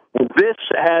through. This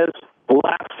has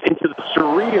lapsed into the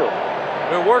surreal.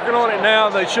 They're working on it now.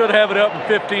 They should have it up in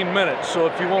 15 minutes. So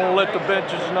if you want to let the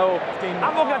benches know.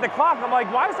 I'm looking at the clock. I'm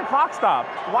like, why is the clock stopped?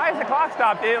 Why is the clock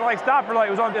stopped? It stopped for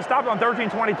it stopped on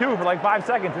 13:22 for 5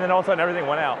 seconds, and then all of a sudden everything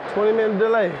went out. 20-minute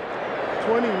delay.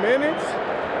 20 minutes?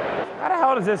 How the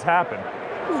hell does this happen?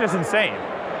 This is just insane.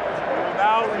 We'll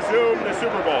now resume the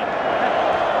Super Bowl.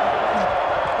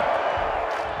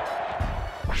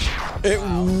 It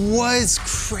was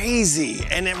crazy,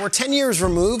 and we're 10 years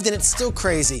removed, and it's still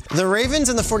crazy. The Ravens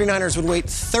and the 49ers would wait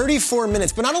 34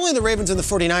 minutes, but not only the Ravens and the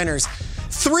 49ers,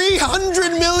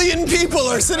 300 million people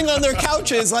are sitting on their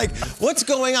couches like, what's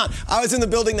going on? I was in the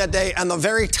building that day on the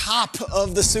very top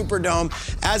of the Superdome.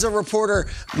 As a reporter,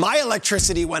 my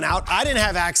electricity went out. I didn't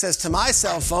have access to my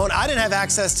cell phone. I didn't have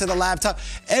access to the laptop.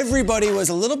 Everybody was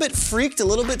a little bit freaked, a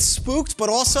little bit spooked, but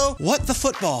also, what the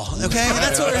football, okay?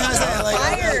 That's what we're saying.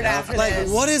 Fired after this.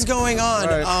 What is going on?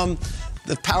 Right.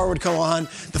 The power would go on.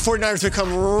 The 49ers would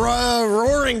come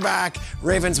roaring back.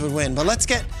 Ravens would win. But let's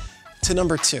get to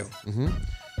number 2.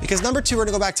 Because number 2, we're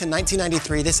going to go back to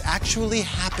 1993. This actually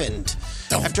happened.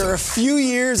 After a few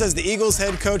years as the Eagles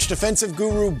head coach, defensive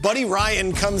guru Buddy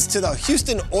Ryan comes to the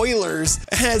Houston Oilers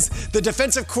as the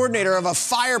defensive coordinator of a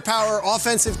firepower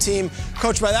offensive team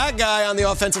coached by that guy on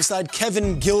the offensive side,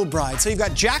 Kevin Gilbride. So you've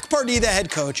got Jack Pardee, the head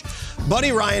coach,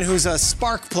 Buddy Ryan, who's a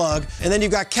spark plug, and then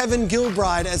you've got Kevin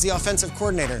Gilbride as the offensive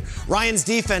coordinator. Ryan's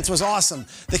defense was awesome.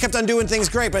 They kept on doing things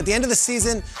great, but at the end of the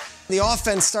season, the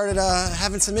offense started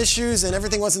having some issues, and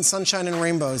everything wasn't sunshine and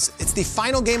rainbows. It's the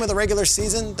final game of the regular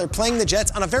season. They're playing the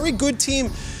Jets on a very good team.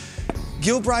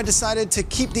 Gilbride decided to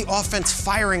keep the offense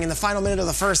firing in the final minute of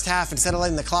the first half instead of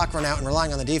letting the clock run out and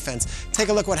relying on the defense. Take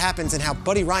a look what happens and how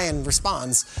Buddy Ryan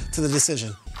responds to the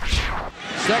decision.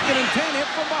 2nd and 10, hit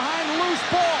from behind, loose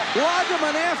ball.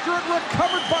 Lageman after it,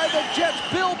 recovered by the Jets.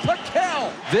 Bill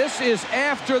Pickel. This is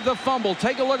after the fumble.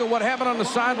 Take a look at what happened on the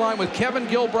sideline with Kevin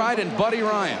Gilbride and Buddy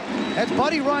Ryan. That's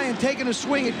Buddy Ryan taking a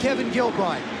swing at Kevin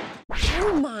Gilbride.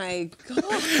 Oh my God.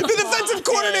 The defensive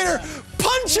coordinator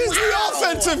punches the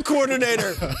offensive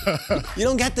coordinator. You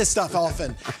don't get this stuff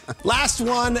often. Last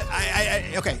one,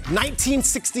 okay,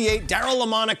 1968, Daryle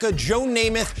Lamonica, Joe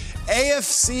Namath,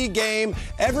 AFC game.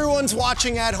 Everyone's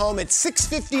watching at home. It's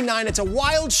 6:59. It's a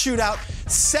wild shootout.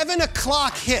 7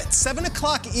 o'clock hit, 7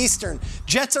 o'clock Eastern.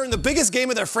 Jets are in the biggest game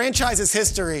of their franchise's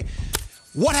history.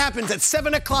 What happens at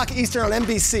 7 o'clock Eastern on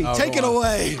NBC? Take it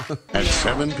away. At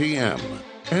 7 p.m.,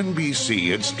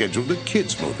 NBC had scheduled a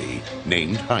kids movie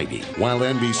named Heidi, while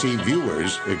NBC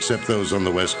viewers, except those on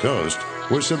the West Coast,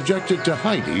 were subjected to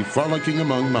Heidi frolicking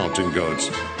among mountain goats.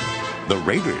 The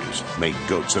Raiders made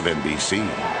goats of NBC.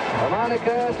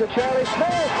 Lamonica to Charlie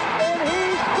Smith, and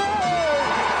he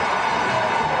scores!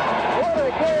 What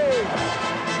a game!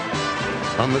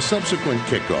 On the subsequent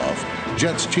kickoff,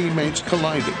 Jets teammates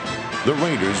collided. The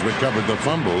Raiders recovered the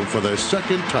fumble for their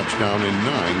second touchdown in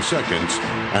 9 seconds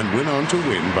and went on to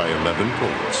win by 11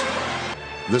 points.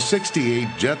 The 68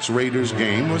 Jets-Raiders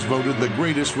game was voted the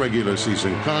greatest regular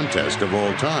season contest of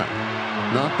all time.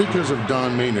 Not because of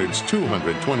Don Maynard's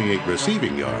 228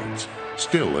 receiving yards,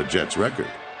 still a Jets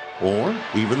record, or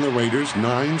even the Raiders'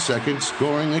 9-second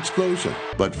scoring explosion,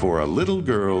 but for a little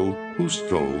girl who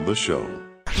stole the show.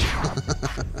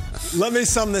 Let me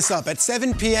sum this up. At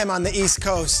 7 p.m. on the East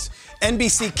Coast,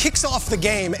 NBC kicks off the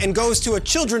game and goes to a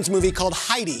children's movie called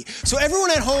Heidi. So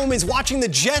everyone at home is watching the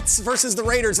Jets versus the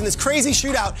Raiders in this crazy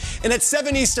shootout. And at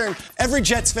 7 Eastern, every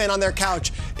Jets fan on their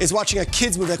couch is watching a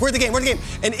kids movie. Like, where's the game? Where's the game?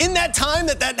 And in that time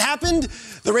that happened,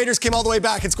 the Raiders came all the way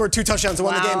back and scored 2 touchdowns and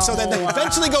won the game. So then they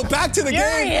eventually go back to the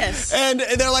game. And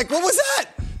they're like, what was that?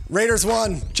 Raiders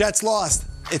won, Jets lost.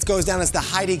 It goes down as the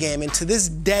Heidi game, and to this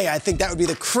day, I think that would be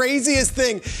the craziest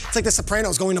thing. It's like The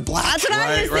Sopranos going to black. That's what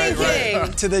I was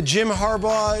thinking. To the Jim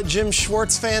Harbaugh, Jim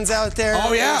Schwartz fans out there,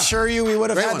 oh yeah, I assure you we would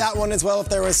have had that one as well if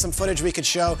there was some footage we could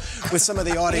show with some of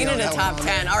the audio. We needed a top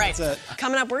 10. All right,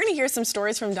 coming up, we're going to hear some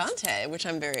stories from Dante, which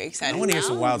I'm very excited about. I want to hear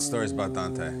some wild stories about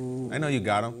Dante. I know you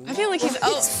got him. I feel like he's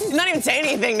not even saying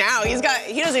anything now. He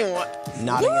doesn't even want.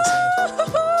 Nodding his head.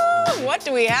 What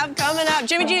do we have coming up?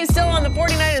 Jimmy G is still on the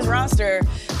 49ers roster.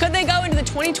 Could they go into the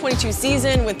 2022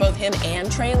 season with both him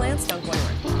and Trey Lance? Don't go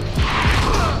anywhere.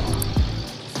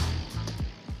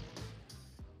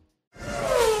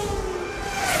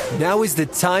 Now is the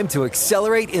time to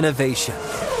accelerate innovation.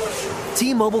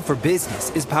 T-Mobile for Business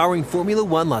is powering Formula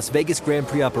One Las Vegas Grand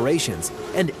Prix operations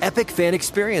and epic fan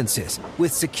experiences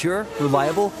with secure,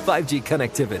 reliable 5G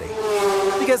connectivity.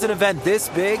 Because an event this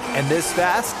big and this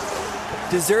fast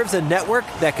deserves a network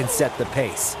that can set the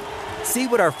pace. See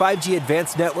what our 5G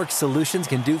advanced network solutions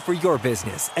can do for your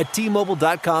business at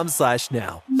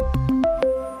T-Mobile.com/now.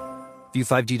 View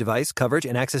 5G device coverage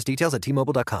and access details at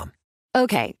T-Mobile.com.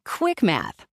 Okay, quick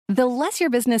math. The less your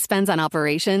business spends on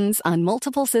operations, on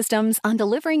multiple systems, on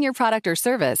delivering your product or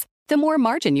service, the more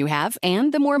margin you have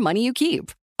and the more money you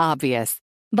keep. Obvious.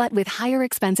 But with higher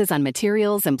expenses on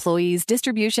materials, employees,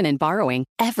 distribution, and borrowing,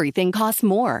 everything costs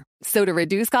more. So to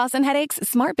reduce costs and headaches,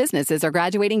 smart businesses are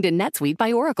graduating to NetSuite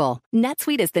by Oracle.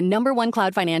 NetSuite is the #1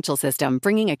 cloud financial system,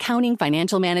 bringing accounting,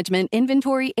 financial management,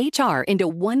 inventory, HR into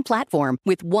one platform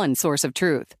with one source of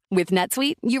truth. With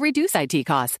NetSuite, you reduce IT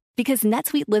costs because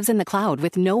NetSuite lives in the cloud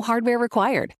with no hardware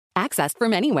required, accessed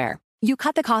from anywhere. You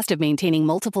cut the cost of maintaining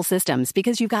multiple systems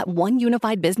because you've got one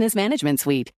unified business management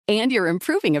suite. And you're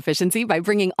improving efficiency by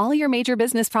bringing all your major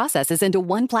business processes into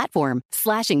one platform,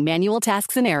 slashing manual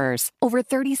tasks and errors. Over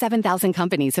 37,000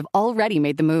 companies have already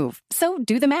made the move. So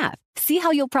do the math. See how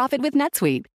you'll profit with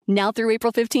NetSuite. Now through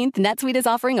April 15th, NetSuite is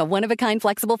offering a one-of-a-kind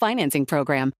flexible financing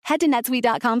program. Head to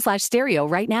netsuite.com/stereo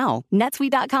right now.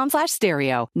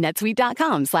 netsuite.com/stereo.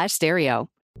 netsuite.com/stereo.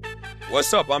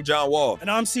 What's up? I'm John Wall.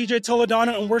 And I'm CJ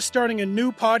Toledano, and we're starting a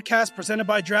new podcast presented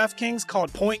by DraftKings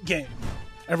called Point Game.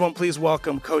 Everyone, please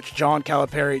welcome Coach John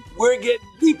Calipari. We're getting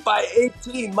beat by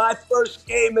 18. My first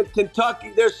game in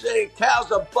Kentucky, they're saying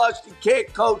Cal's a bust. He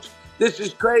can't coach. This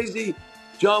is crazy.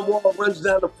 John Wall runs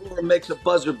down the floor and makes a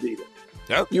buzzer beater.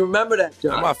 Yep. You remember that,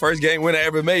 John? That's my first game winner I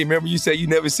ever made. Remember you said you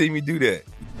never seen me do that.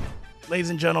 Ladies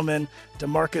and gentlemen,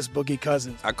 DeMarcus Boogie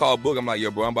Cousins. I called Boog. I'm like,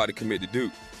 yo, bro, I'm about to commit to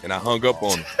Duke. And I hung up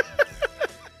on him.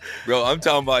 Bro, I'm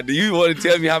talking about, do you want to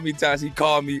tell me how many times he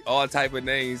called me all type of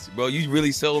names? Bro, you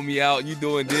really sold me out. You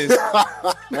doing this.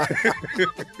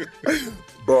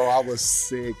 Bro, I was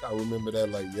sick. I remember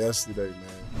that like yesterday, man.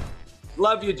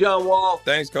 Love you, John Wall.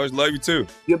 Thanks, Coach. Love you, too.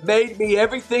 You made me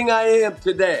everything I am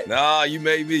today. Nah, you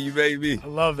made me. I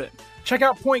love it. Check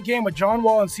out Point Game with John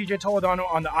Wall and CJ Toledano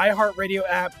on the iHeartRadio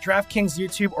app, DraftKings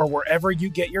YouTube, or wherever you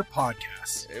get your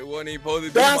podcasts. It wasn't even supposed to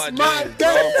be That's my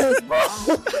day,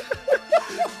 bro.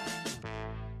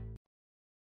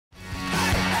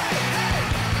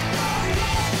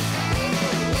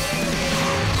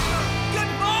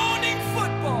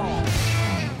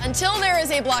 Until there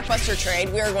is a blockbuster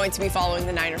trade, we are going to be following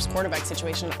the Niners quarterback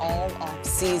situation all off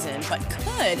season. But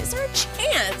is there a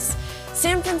chance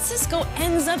San Francisco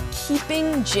ends up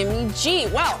keeping Jimmy G?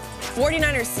 Well,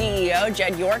 49ers CEO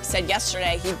Jed York said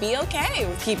yesterday he'd be okay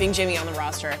with keeping Jimmy on the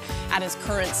roster at his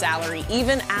current salary,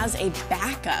 even as a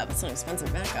backup. It's an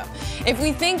expensive backup. If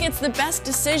we think it's the best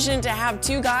decision to have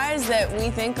two guys that we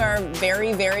think are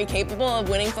very, very capable of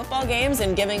winning football games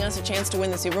and giving us a chance to win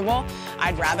the Super Bowl,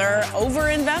 I'd rather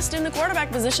overinvest in the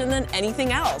quarterback position than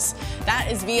anything else. That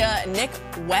is via Nick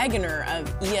Wagoner of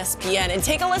ESPN. And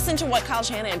take a listen to what Kyle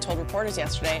Shanahan told reporters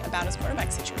yesterday about his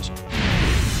quarterback situation.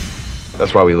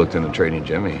 That's why we looked into trading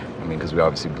Jimmy. I mean, because we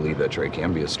obviously believe that Trey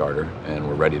can be a starter, and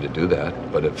we're ready to do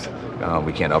that. But if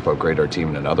we can't upgrade our team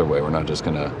in another way, we're not just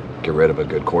going to get rid of a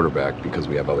good quarterback because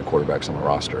we have other quarterbacks on the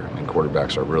roster. I mean,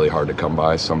 quarterbacks are really hard to come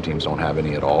by. Some teams don't have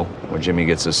any at all. When Jimmy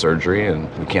gets his surgery and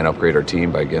we can't upgrade our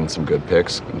team by getting some good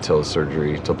picks until his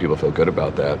surgery, until people feel good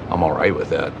about that, I'm all right with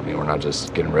that. I mean, we're not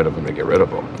just getting rid of him to get rid of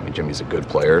him. I mean, Jimmy's a good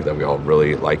player that we all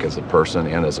really like as a person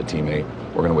and as a teammate.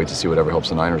 We're going to wait to see whatever helps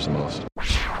the Niners the most.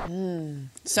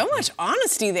 So much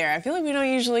honesty there. I feel like we don't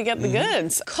usually get the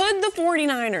goods. Could the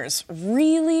 49ers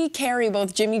really carry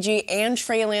both Jimmy G and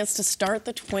Trey Lance to start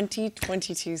the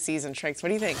 2022 season? Tricks, what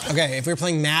do you think? Okay, if we're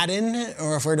playing Madden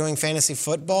or if we're doing fantasy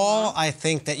football, I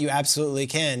think that you absolutely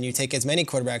can. You take as many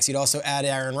quarterbacks. You'd also add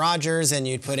Aaron Rodgers and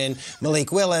you'd put in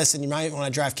Malik Willis and you might want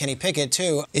to draft Kenny Pickett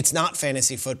too. It's not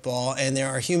fantasy football and there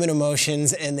are human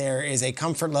emotions and there is a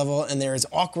comfort level and there is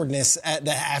awkwardness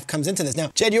that comes into this.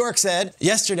 Now, Jed York said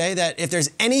yesterday that if there's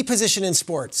any position in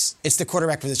sports, it's the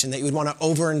quarterback position that you would want to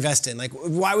overinvest in. Like,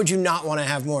 why would you not want to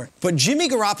have more? But Jimmy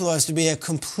Garoppolo has to be a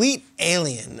complete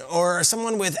alien or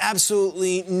someone with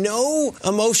absolutely no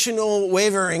emotional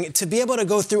wavering to be able to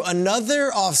go through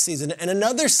another offseason and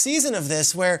another season of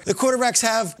this where the quarterbacks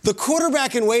have the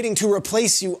quarterback in waiting to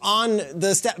replace you on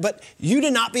the stat, but you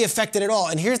did not be affected at all.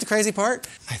 And here's the crazy part.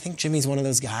 I think Jimmy's one of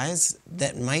those guys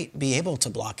that might be able to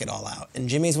block it all out. And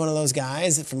Jimmy's one of those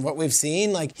guys, from what we've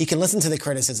seen, like he can listen to the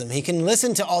criticism. He can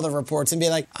listen to all the reports and be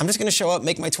like, I'm just going to show up,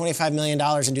 make my $25 million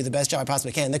and do the best job I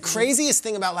possibly can. The craziest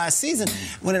thing about last season,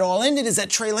 when it all ended, is that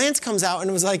Trey Lance comes out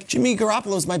and was like, Jimmy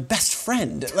Garoppolo is my best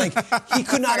friend. Like, he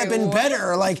could not have been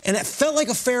better. Like, and it felt like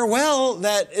a farewell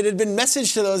that it had been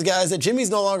messaged to those guys that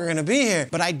Jimmy's no longer going to be here.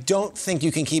 But I don't think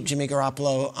you can keep Jimmy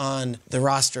Garoppolo on the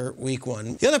roster week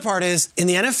one. The other part is, in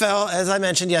the NFL, as I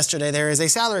mentioned yesterday, there is a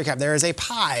salary cap. There is a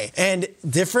pie. And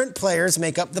different players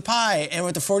make up the pie. And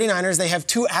with the 49ers, they have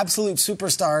two absolute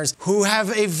superstars who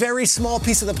have a very small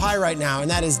piece of the pie right now, and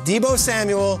that is Deebo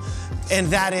Samuel and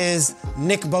that is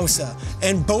Nick Bosa.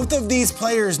 And both of these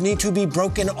players need to be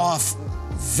broken off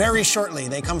very shortly.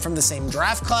 They come from the same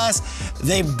draft class.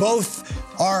 They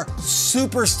both are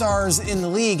superstars in the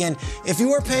league. And if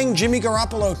you are paying Jimmy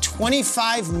Garoppolo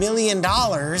 $25 million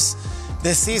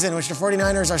this season, which the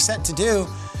 49ers are set to do,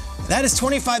 that is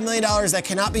 $25 million that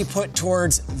cannot be put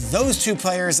towards those two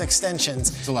players' extensions.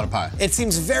 It's a lot of pie. It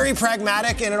seems very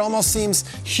pragmatic, and it almost seems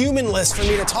humanless for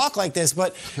me to talk like this,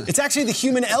 but it's actually the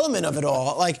human element of it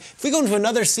all. Like, if we go into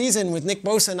another season with Nick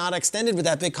Bosa not extended with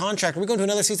that big contract, or we go into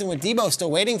another season with Deebo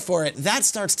still waiting for it, that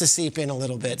starts to seep in a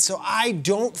little bit. So I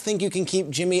don't think you can keep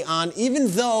Jimmy on,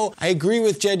 even though I agree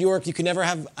with Jed York, you can never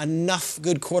have enough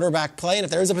good quarterback play, and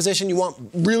if there is a position you want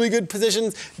really good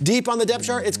positions deep on the depth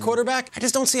chart, it's quarterback. I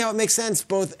just don't see how it makes sense,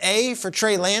 both A, for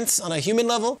Trey Lance on a human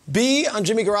level, B, on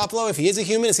Jimmy Garoppolo, if he is a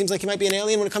human, it seems like he might be an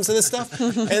alien when it comes to this stuff,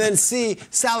 and then C,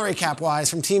 salary cap-wise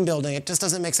from team building. It just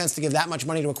doesn't make sense to give that much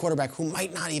money to a quarterback who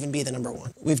might not even be the number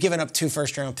one. We've given up 2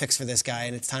 first-round picks for this guy,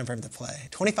 and it's time for him to play.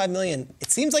 $25 million, it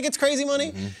seems like it's crazy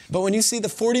money, but when you see the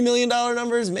 $40 million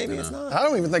numbers, maybe it's not. I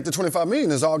don't even think the $25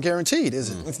 million is all guaranteed, is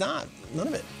it? It's not. None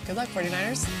of it. Good luck,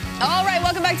 49ers. All right,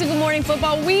 welcome back to Good Morning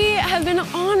Football. We have been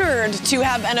honored to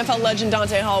have NFL legend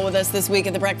Dante Hall with us this week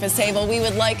at the breakfast table. We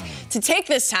would like to take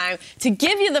this time to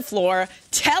give you the floor.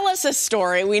 Tell us a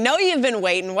story. We know you've been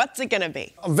waiting. What's it going to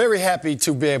be? I'm very happy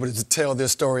to be able to tell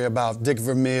this story about Dick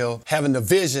Vermeil having the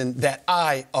vision that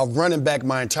I, a running back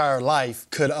my entire life,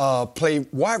 could play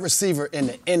wide receiver in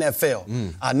the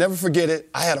NFL. I'll never forget it.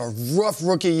 I had a rough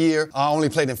rookie year. I only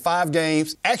played in 5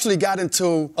 games. Actually got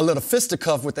into a little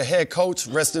fisticuff with the head coach,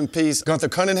 rest in peace, Gunther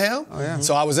Cunningham.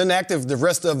 So I was inactive the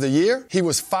rest of the year. He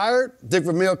was fired. Dick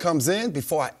Vermeil comes in.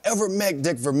 Before I ever met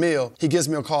Dick Vermeil, he gives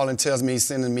me a call and tells me he's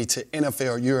sending me to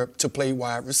NFL Europe to play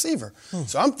wide receiver.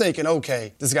 So I'm thinking,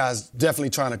 okay, this guy's definitely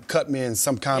trying to cut me in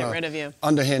some kind of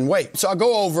underhand way. So I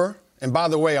go over, and by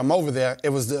the way, I'm over there. It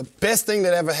was the best thing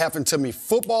that ever happened to me,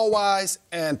 football-wise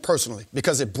and personally,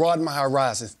 because it broadened my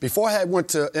horizons. Before I went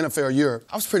to NFL Europe,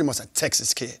 I was pretty much a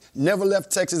Texas kid. Never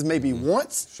left Texas maybe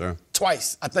once.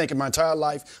 Twice, I think, in my entire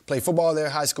life. Played football there,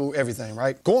 high school, everything,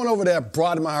 right? Going over there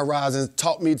broadened my horizons,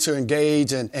 taught me to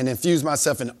engage and infuse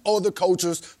myself in other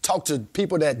cultures, talk to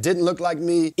people that didn't look like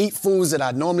me, eat foods that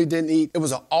I normally didn't eat. It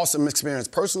was an awesome experience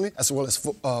personally, as well as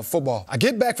football. I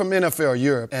get back from NFL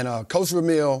Europe, and Coach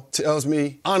Vermeil tells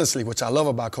me, honestly, which I love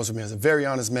about Coach Vermeil, is a very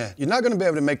honest man. You're not going to be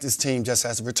able to make this team just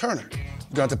as a returner.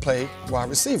 You're going to play wide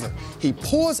receiver. He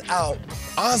pulls out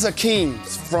Asa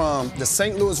Keens from the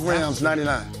St. Louis Rams,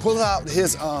 99. Pulls out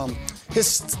his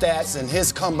stats and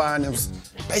his combine. It was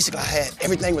basically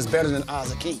everything was better than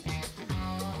Asa Keens.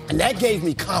 And that gave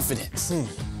me confidence.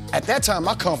 At that time,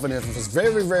 my confidence was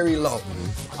very, very low.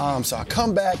 So I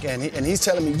come back and he's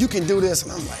telling me, you can do this.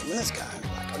 And I'm like, man, this guy,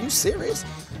 like, are you serious?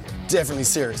 Definitely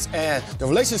serious. And the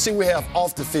relationship we have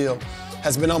off the field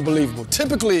has been unbelievable.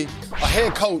 Typically, a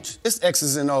head coach, it's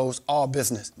X's and O's, all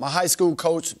business. My high school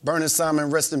coach, Bernard Simon,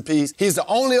 rest in peace, he's the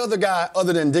only other guy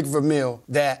other than Dick Vermeil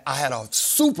that I had a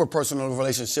super personal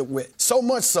relationship with. So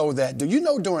much so that, do you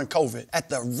know during COVID, at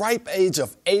the ripe age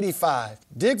of 85,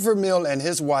 Dick Vermeil and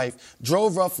his wife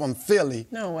drove up from Philly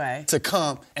to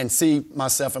come and see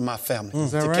myself and my family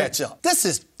to catch up. This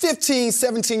is 15,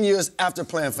 17 years after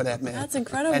playing for that man. That's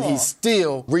incredible. And he's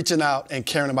still reaching out and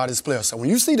caring about his players. So when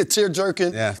you see the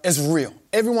tear-jerking, it's real.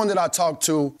 Everyone that I talk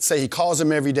to say he calls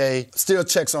him every day, still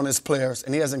checks on his players,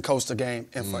 and he hasn't coached a game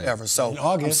in forever. So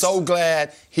I'm so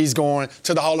glad he's going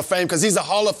to the Hall of Fame because he's a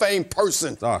Hall of Fame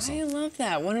person. That's awesome. I love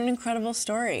that. What an incredible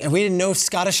story. And we didn't know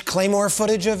Scottish Claymore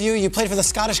footage of you. You played for the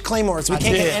Scottish Claymores. We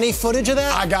can't get any footage of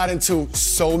that? I got into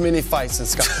so many fights in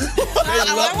Scotland.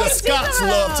 The Scots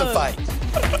love to fight.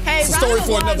 Hey, it's a story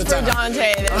for another time.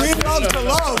 Dante. We love to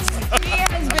love. He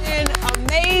has been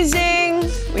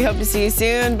amazing. We hope to see you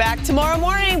soon. Back tomorrow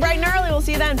morning, bright and early. We'll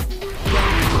see you then.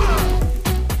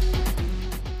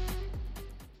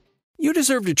 You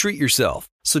deserve to treat yourself,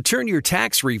 so turn your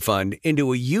tax refund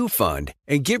into a U fund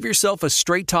and give yourself a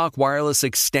Straight Talk Wireless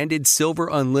Extended Silver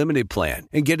Unlimited plan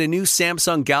and get a new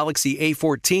Samsung Galaxy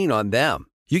A14 on them.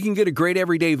 You can get a great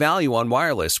everyday value on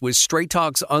wireless with Straight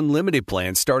Talk's Unlimited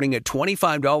plan starting at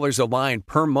 $25 a line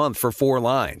per month for 4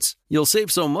 lines. You'll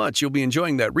save so much you'll be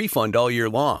enjoying that refund all year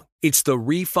long. It's the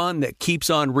refund that keeps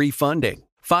on refunding.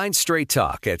 Find Straight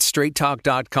Talk at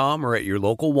straighttalk.com or at your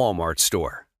local Walmart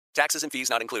store. Taxes and fees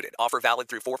not included. Offer valid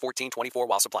through 4/14/24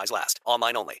 while supplies last.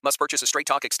 Online only. Must purchase a Straight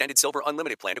Talk Extended Silver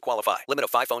Unlimited plan to qualify. Limit of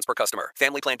 5 phones per customer.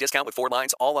 Family plan discount with 4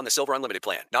 lines, all on the Silver Unlimited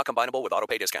plan. Not combinable with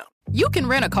auto-pay discount. You can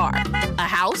rent a car, a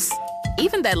house,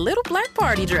 even that little black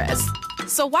party dress.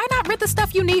 So why not rent the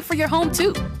stuff you need for your home,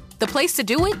 too? The place to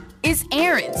do it is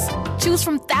Aaron's. Choose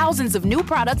from thousands of new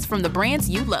products from the brands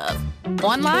you love,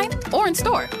 online or in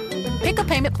store. Pick a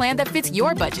payment plan that fits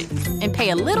your budget and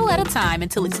pay a little at a time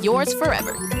until it's yours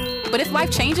forever. But if life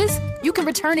changes, you can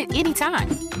return it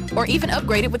anytime or even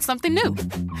upgrade it with something new.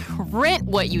 Rent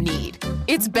what you need.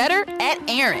 It's better at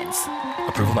Aaron's.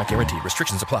 Approval not guaranteed.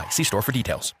 Restrictions apply. See store for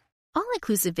details.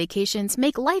 All-inclusive vacations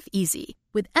make life easy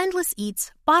with endless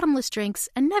eats, bottomless drinks,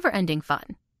 and never-ending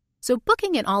fun. So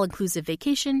booking an all-inclusive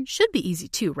vacation should be easy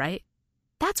too, right?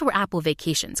 That's where Apple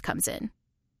Vacations comes in.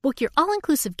 Book your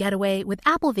all-inclusive getaway with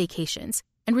Apple Vacations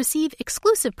and receive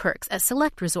exclusive perks at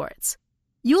select resorts.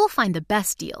 You'll find the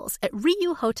best deals at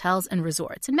Riu Hotels and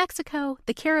Resorts in Mexico,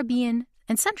 the Caribbean,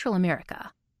 and Central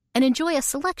America, and enjoy a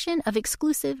selection of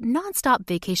exclusive nonstop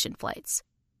vacation flights.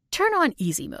 Turn on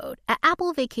easy mode at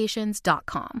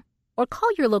applevacations.com or call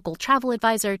your local travel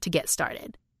advisor to get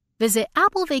started. Visit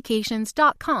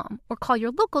applevacations.com or call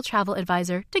your local travel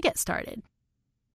advisor to get started.